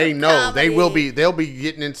Kings of know Comedy. they'll be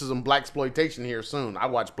getting into some black exploitation here soon. I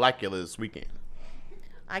watched Blackula this weekend.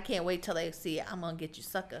 I can't wait till they see I'm gonna get you,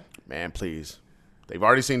 sucker. Man, please. They've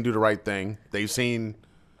already seen Do the Right Thing. They've seen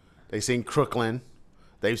Crooklyn.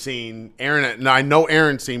 They've seen Aaron. Now I know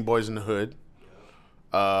Aaron's seen Boys in the Hood.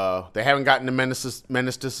 They haven't gotten to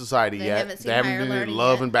Menace to Society They yet. haven't seen They haven't Higher been Learning in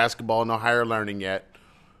Love yet. and Basketball, no Higher Learning yet.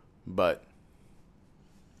 But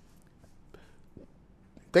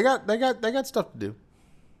they got stuff to do.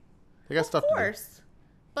 They got stuff Of to do. course,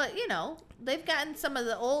 but they've gotten some of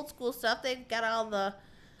the old school stuff. They've got all the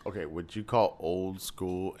Okay, what you call old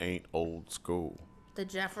school ain't old school.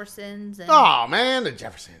 Jeffersons and Oh man, the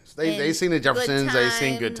Jeffersons. They And seen the Good Jeffersons. They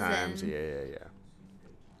seen Good Times Times. and- Yeah.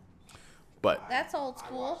 But that's old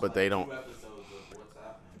school. they don't. 2 episodes of What's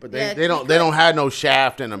Happening. But Yeah, they don't have no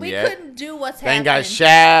Shaft in them We yet. couldn't do what's They ain't happening. got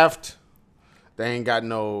Shaft. They ain't got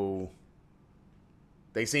no.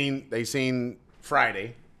 They seen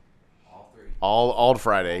Friday. All 3. All the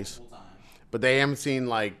Fridays. Full time. But they haven't seen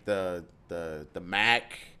like the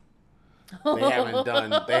Mac. They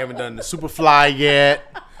haven't done the Superfly yet.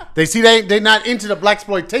 They not into the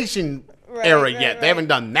blaxploitation Right, era right, yet. right. They haven't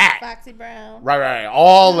done that. Foxy Brown. Right.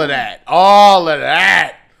 All of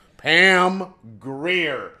that. Pam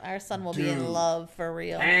Grier. Our son will be Dude. in love for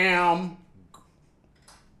real.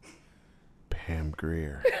 Pam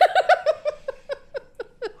Grier.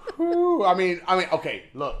 Whew, I mean, okay,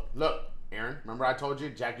 look, Aaron, remember I told you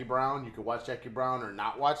Jackie Brown, you could watch Jackie Brown or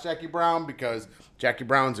not watch Jackie Brown because Jackie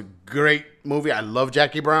Brown's a great movie. I love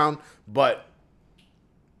Jackie Brown, but,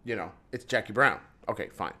 it's Jackie Brown. Okay,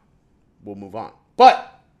 fine. We'll move on.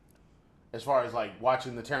 But, as far as, like,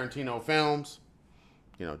 watching the Tarantino films,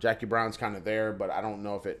 Jackie Brown's kind of there, but I don't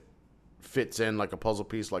know if it fits in like a puzzle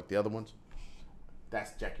piece like the other ones.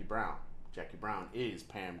 That's Jackie Brown. Jackie Brown is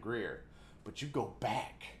Pam Grier. But you go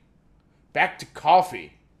back to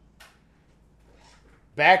Coffee.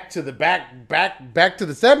 Back to the back to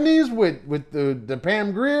the 70s with the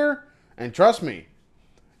Pam Grier, and trust me,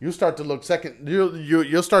 you'll start to look second.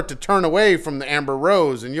 You'll start to turn away from the Amber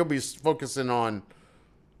Rose, and you'll be focusing on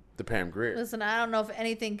the Pam Grier. Listen, I don't know if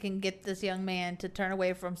anything can get this young man to turn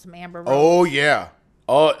away from some Amber Rose. Oh yeah,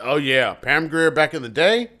 oh yeah, Pam Grier back in the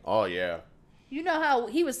day. Oh yeah, You know how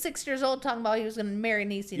he was 6 years old talking about he was going to marry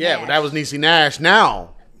Niecy yeah. Nash. But that was Niecy Nash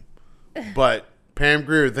now, but Pam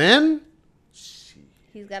Grier then.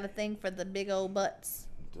 He's got a thing for the big old butts.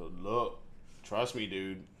 Look, trust me,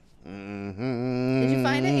 dude. Mm-hmm. Did you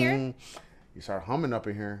find it here? You start humming up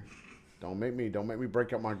in here. Don't make me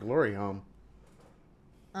break up my glory hum.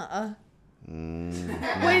 When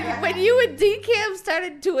you and DCam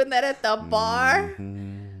started doing that at the bar,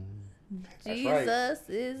 Jesus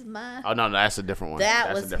is my. Oh no, that's a different one. That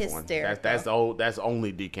That's was a different hysterical. One. That's the old. That's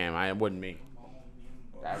only DCam. It wasn't me.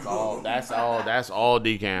 That's all. That's all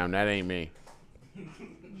DCam. That ain't me.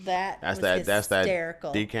 That's That's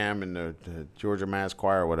hysterical. that DCam and the Georgia Mass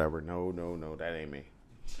Choir or whatever. No, that ain't me.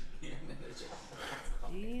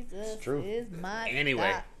 Jesus true. is my.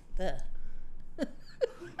 Anyway. doctor.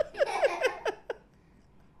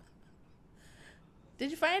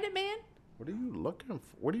 Did you find it, man? What are you looking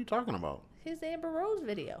for? What are you talking about? His Amber Rose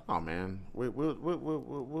video. Oh man,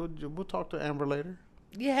 we'll talk to Amber later.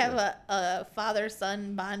 You have a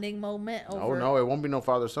father-son bonding moment over. Oh no, it won't be no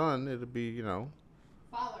father son. It'll be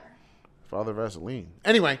Father. Father Vaseline.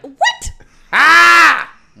 Anyway, What?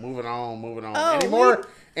 moving on. Oh,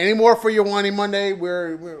 Any more for your Whiny Monday? We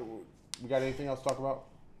got anything else to talk about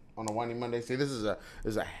on a Whiny Monday? See, this is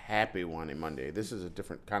a happy Whiny Monday. This is a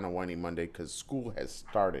different kind of Whiny Monday because school has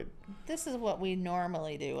started. This is what we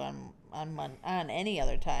normally do on any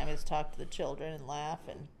other time is talk to the children and laugh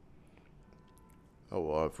and. Oh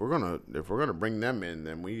well, if we're gonna bring them in,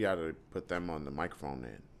 then we gotta put them on the microphone.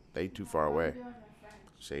 Then they too far away.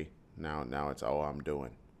 See, now it's all I'm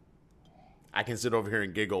doing. I can sit over here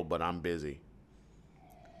and giggle, but I'm busy.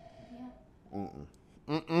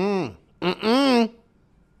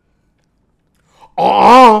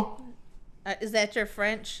 Is that your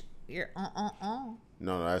French? Your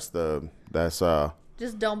No, that's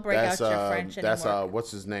Just don't break out your French anymore. That's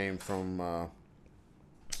what's his name from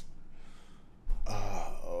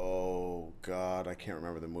God, I can't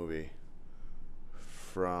remember the movie.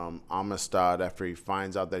 From Amistad, after he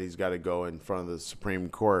finds out that he's got to go in front of the Supreme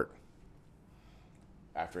Court.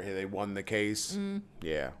 After they won the case.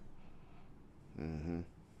 Yeah. Mm-hmm.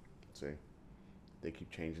 See. They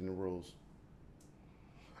keep changing the rules.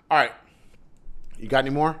 All right. You got any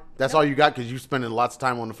more? That's all you got because you're spending lots of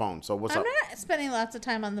time on the phone. So what's I'm up? not spending lots of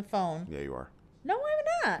time on the phone. Yeah, you are. No,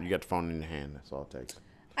 I'm not. You got the phone in your hand. That's all it takes.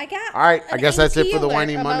 I got. All right. I an guess that's it AP for the alert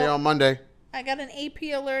Whiny Monday about- on Monday. I got an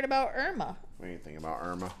AP alert about Irma. Anything about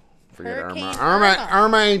Irma? Forget Hurricane Irma.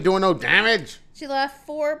 Irma ain't doing no damage. She left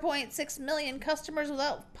 4.6 million customers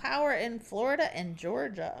without power in Florida and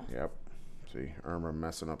Georgia. Yep. See, Irma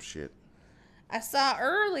messing up shit. I saw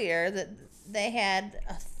earlier that they had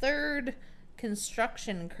a third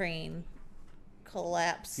construction crane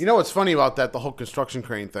collapse. You know what's funny about that? The whole construction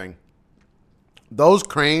crane thing. Those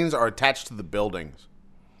cranes are attached to the buildings.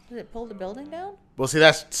 Did it pull the building down? Well,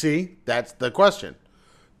 that's the question.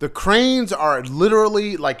 The cranes are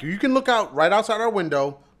literally, like, you can look out right outside our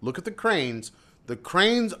window, look at the cranes. The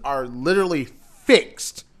cranes are literally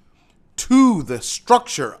fixed to the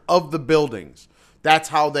structure of the buildings. That's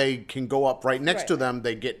how they can go up right next to them.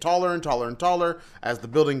 They get taller and taller and taller as the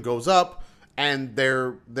building goes up, and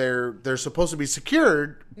they're supposed to be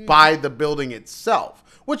secured by the building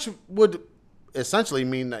itself, which would essentially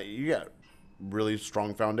mean that you got really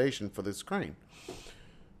strong foundation for this crane.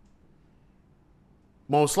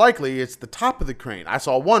 Most likely, it's the top of the crane. I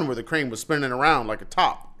saw one where the crane was spinning around like a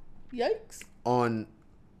top. Yikes.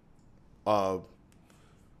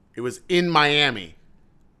 It was in Miami.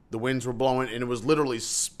 The winds were blowing, and it was literally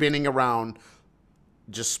spinning around,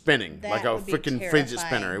 just spinning That like a would be freaking fidget terrifying.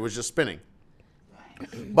 spinner. It was just spinning.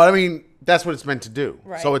 But I mean, that's what it's meant to do.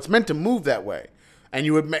 Right. So it's meant to move that way, and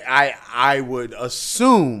you would, I would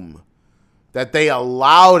assume that they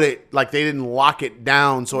allowed it, like they didn't lock it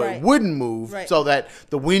down so Right. it wouldn't move, Right. so that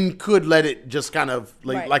the wind could let it just kind of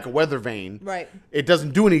Right. like a weather vane. Right. It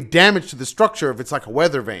doesn't do any damage to the structure if it's like a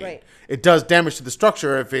weather vane. Right. It does damage to the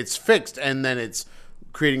structure if it's fixed and then it's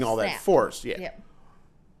creating all that Snap. force. Yeah. Yep.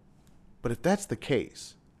 But if that's the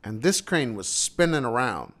case, and this crane was spinning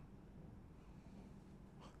around,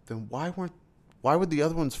 then why would the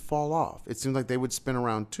other ones fall off? It seems like they would spin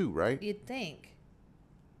around too, right? You'd think.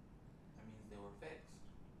 That means they were fixed.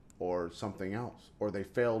 Or something else, or they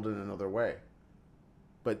failed in another way.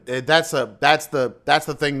 But that's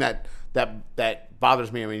the thing that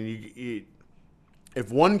bothers me. I mean,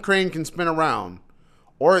 if one crane can spin around,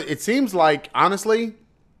 or it seems like, honestly,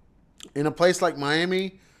 in a place like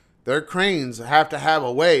Miami, their cranes have to have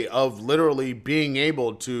a way of literally being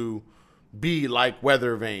able to be like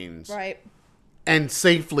weather vanes, Right. and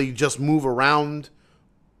safely just move around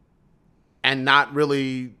and not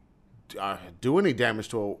really do any damage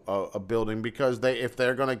to a building, because if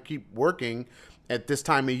they're going to keep working at this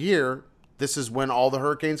time of year, this is when all the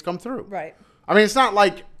hurricanes come through. Right. I mean, it's not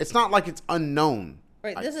like it's unknown.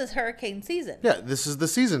 Right. This is hurricane season. Yeah, this is the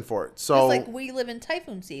season for it. So It's like we live in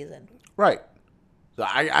typhoon season. right. So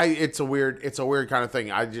it's a weird kind of thing.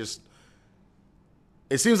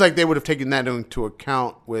 It seems like they would have taken that into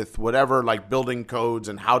account with whatever, like building codes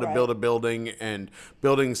and how to Right. build a building and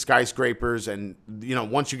building skyscrapers. And,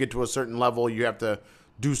 once you get to a certain level, you have to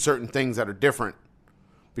do certain things that are different,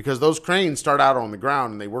 because those cranes start out on the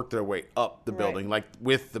ground and they work their way up the Right. building, like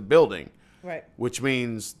with the building, Right. which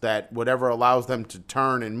means that whatever allows them to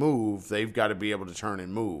turn and move, they've got to be able to turn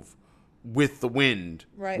and move with the wind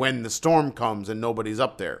Right. when the storm comes and nobody's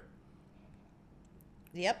up there.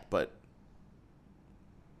 Yep. But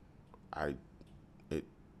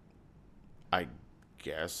I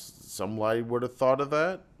guess somebody would have thought of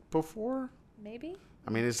that before. Maybe.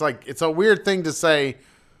 I mean, it's a weird thing to say.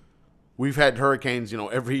 We've had hurricanes,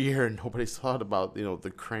 every year, and nobody's thought about,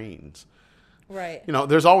 the cranes. Right.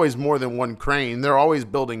 There's always more than one crane. They're always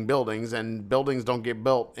building buildings, and buildings don't get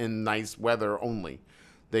built in nice weather only.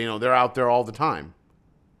 They're out there all the time.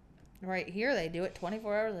 Right here, they do it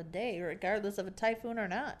 24 hours a day, regardless of a typhoon or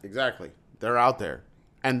not. Exactly. They're out there.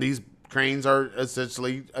 And these cranes are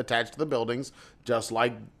essentially attached to the buildings, just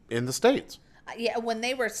like in the States. Yeah, when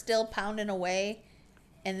they were still pounding away,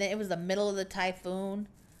 and then it was the middle of the typhoon,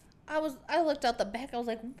 I looked out the back. I was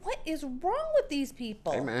like, "What is wrong with these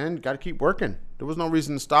people?" Hey man, got to keep working. There was no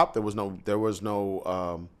reason to stop. There was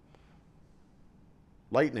no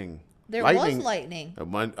lightning. There was lightning.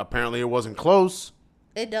 Apparently, it wasn't close.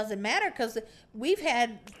 It doesn't matter because we've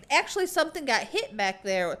had something got hit back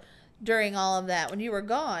there during all of that when you were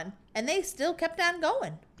gone, and they still kept on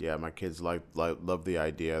going. Yeah, my kids love the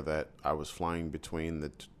idea that I was flying between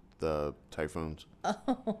the typhoons.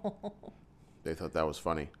 Oh, They thought that was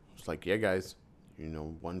funny. It's like, yeah, guys,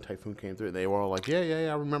 one typhoon came through. They were all like, yeah,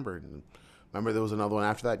 I remember. And remember there was another one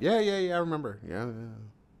after that? Yeah, I remember. Yeah.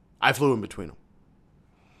 I flew in between them.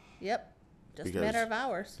 Yep. Just a matter of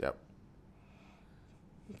hours. Yep.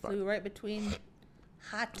 We flew right between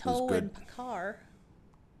Hato and Pakar.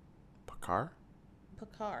 Pakar?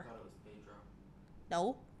 Pakar. I thought it was Pedro.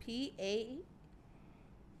 No. P-A-H.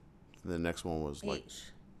 The next one was like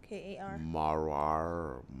K-A-R.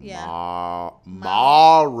 Marar. Yeah.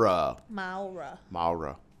 Maura.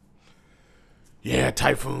 Yeah,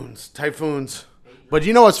 typhoons. But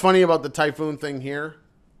you know what's funny about the typhoon thing here,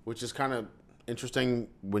 which is kind of interesting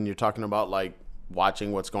when you're talking about like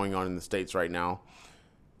watching what's going on in the States right now,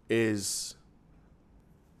 is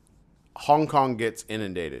Hong Kong gets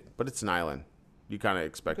inundated, but it's an island. You kind of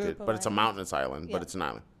expect it, but it's a mountainous island, but it's an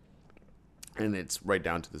island. And it's right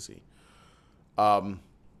down to the sea.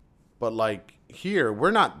 But like here, we're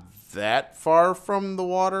not that far from the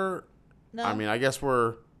water. No. I mean, I guess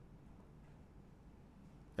we're,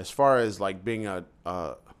 as far as like being we're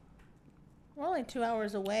only 2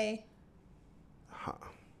 hours away.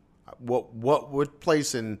 what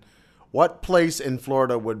place in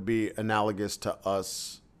Florida would be analogous to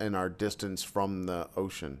us in our distance from the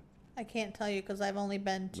ocean? I can't tell you because I've only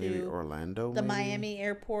been Maybe to Orlando, the Miami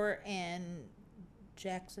airport and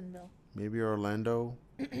Jacksonville. Maybe Orlando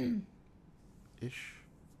ish.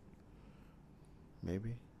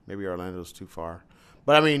 Maybe Orlando's too far.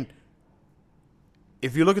 But I mean,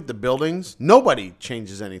 if you look at the buildings, nobody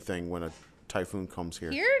changes anything when a typhoon comes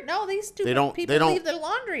here. Here? No, these stupid people they don't leave their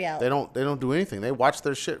laundry out. They don't do anything. They watch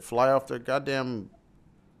their shit fly off their goddamn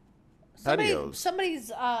patios.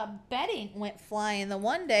 Somebody's bedding went flying the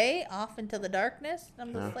one day off into the darkness.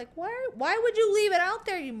 I'm just like, why would you leave it out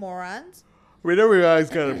there, you morons? I mean, every guy's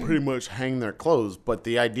got to pretty much hang their clothes, but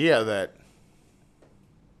the idea that,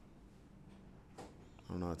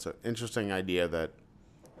 I don't know, it's an interesting idea that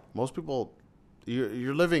most people,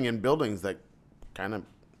 you're living in buildings that kind of,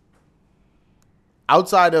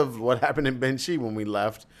 outside of what happened in Benchi when we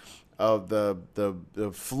left, of the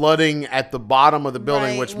flooding at the bottom of the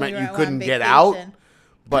building, Right, which when meant we you were couldn't on get out. vacation.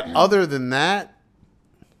 But other than that,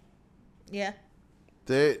 Yeah.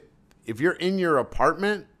 if you're in your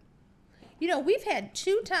apartment, We've had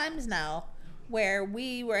 2 times now where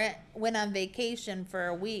we went on vacation for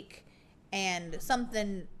a week and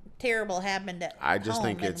something terrible happened at I just home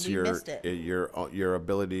think and it's we missed it. your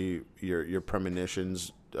ability, your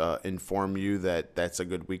premonitions inform you that that's a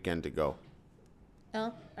good weekend to go.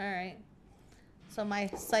 Oh, all right. So my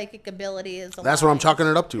psychic ability is That's what I'm chalking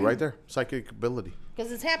it up to right there. Psychic ability.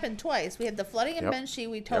 Because it's happened twice. We had the flooding in Yep. Benchi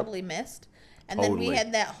we totally missed. And Totally. then we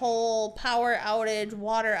had that whole power outage,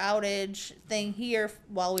 water outage thing here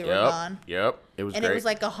while we were gone. Yep. It was And great. it was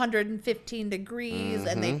like 115 degrees,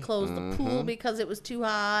 and they closed the pool because it was too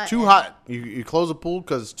hot. Too hot. You close a pool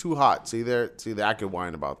because it's too hot. See there. I could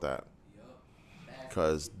whine about that.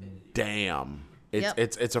 Because damn, Yep.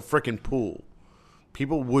 it's a freaking pool.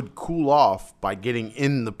 People would cool off by getting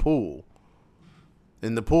in the pool.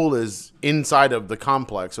 And the pool is inside of the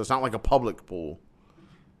complex, so it's not like a public pool.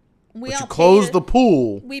 We But all you close paid- the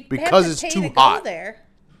pool we because have it's to pay too to go hot. there.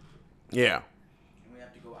 Yeah. And we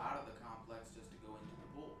have to go out of the complex just to go into the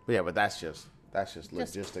pool. Yeah, but that's just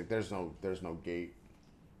logistic. There's no gate.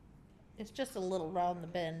 It's just a little round the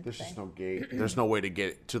bend There's thing. just no gate. There's no way to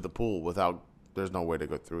get to the pool without. There's no way to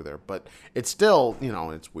go through there. But it's still,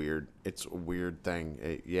 it's weird. It's a weird thing.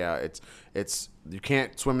 It's you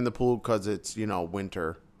can't swim in the pool because it's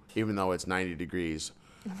winter, even though it's 90 degrees.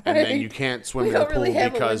 And then you can't swim in the don't pool really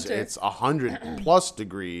have a because winter. it's 100+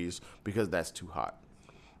 degrees because that's too hot.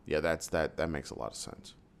 Yeah, that makes a lot of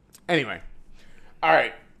sense. Anyway, all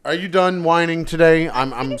right. Are you done whining today?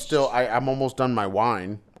 I'm almost done my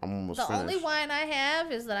wine. I'm almost The finished. only wine I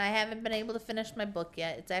have is that I haven't been able to finish my book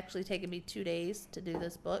yet. It's actually taken me 2 days to do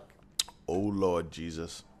this book. Oh Lord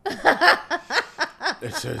Jesus!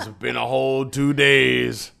 It's been a whole 2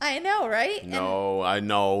 days. I know, right? No, I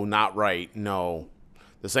know, not right. No,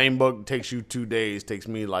 the same book takes you 2 days. Takes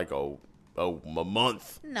me like a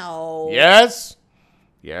month. No. Yes.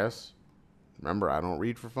 Remember, I don't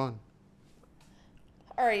read for fun.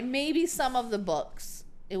 All right, maybe some of the books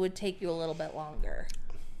it would take you a little bit longer.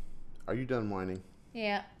 Are you done whining?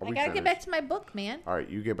 Yeah, Are I we gotta get finished? back to my book, man. All right,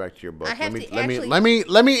 you get back to your book. I have to let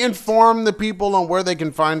actually- me inform the people on where they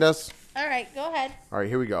can find us. All right, go ahead. All right,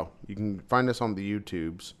 here we go. You can find us on the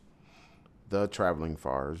YouTubes, The Traveling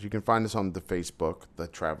Fars. You can find us on the Facebook, The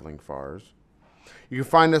Traveling Fars. You can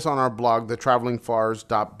find us on our blog,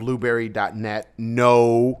 thetravelingfars.blueberry.net.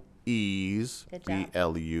 No E's. Good job.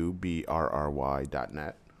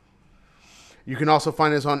 BLUBRRY.net. You can also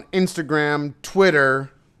find us on Instagram,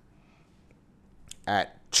 Twitter,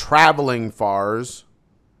 at Traveling Fars.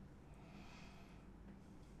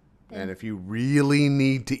 And if you really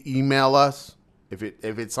need to email us, if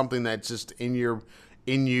it's something that's just in you,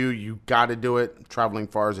 you got to do it.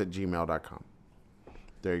 Travelingfars@gmail.com.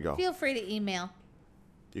 There you go. Feel free to email.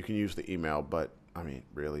 You can use the email, but I mean,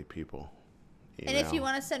 really, people. And if you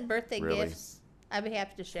want to send birthday Really? gifts, I'd be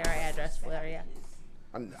happy to share our address for you.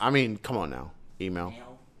 I mean, come on now, email.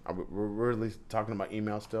 Mail. We're at least talking about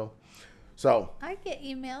email still. So I get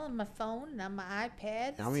email on my phone and on my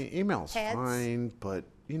iPad. I mean, email's Pads. fine, but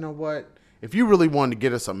you know what? If you really wanted to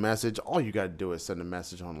get us a message, all you got to do is send a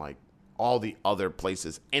message on like all the other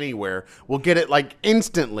places anywhere. We'll get it like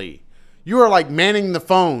instantly. You are like manning the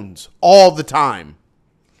phones all the time.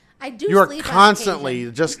 I do. You are sleep on constantly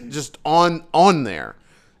occasion. just on there.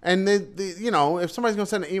 And you know, if somebody's gonna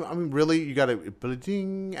send an email, I mean, really, you gotta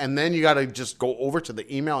ding, and then you gotta just go over to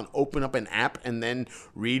the email and open up an app and then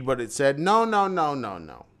read what it said. No.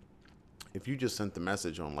 If you just sent the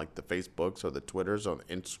message on like the Facebooks or the Twitters or the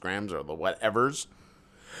Instagrams or the whatevers,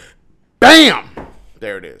 bam,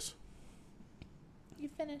 there it is. You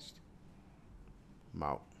finished. I'm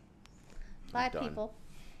out. Bye, done. people.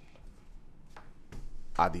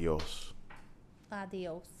 Adios.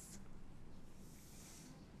 Adios.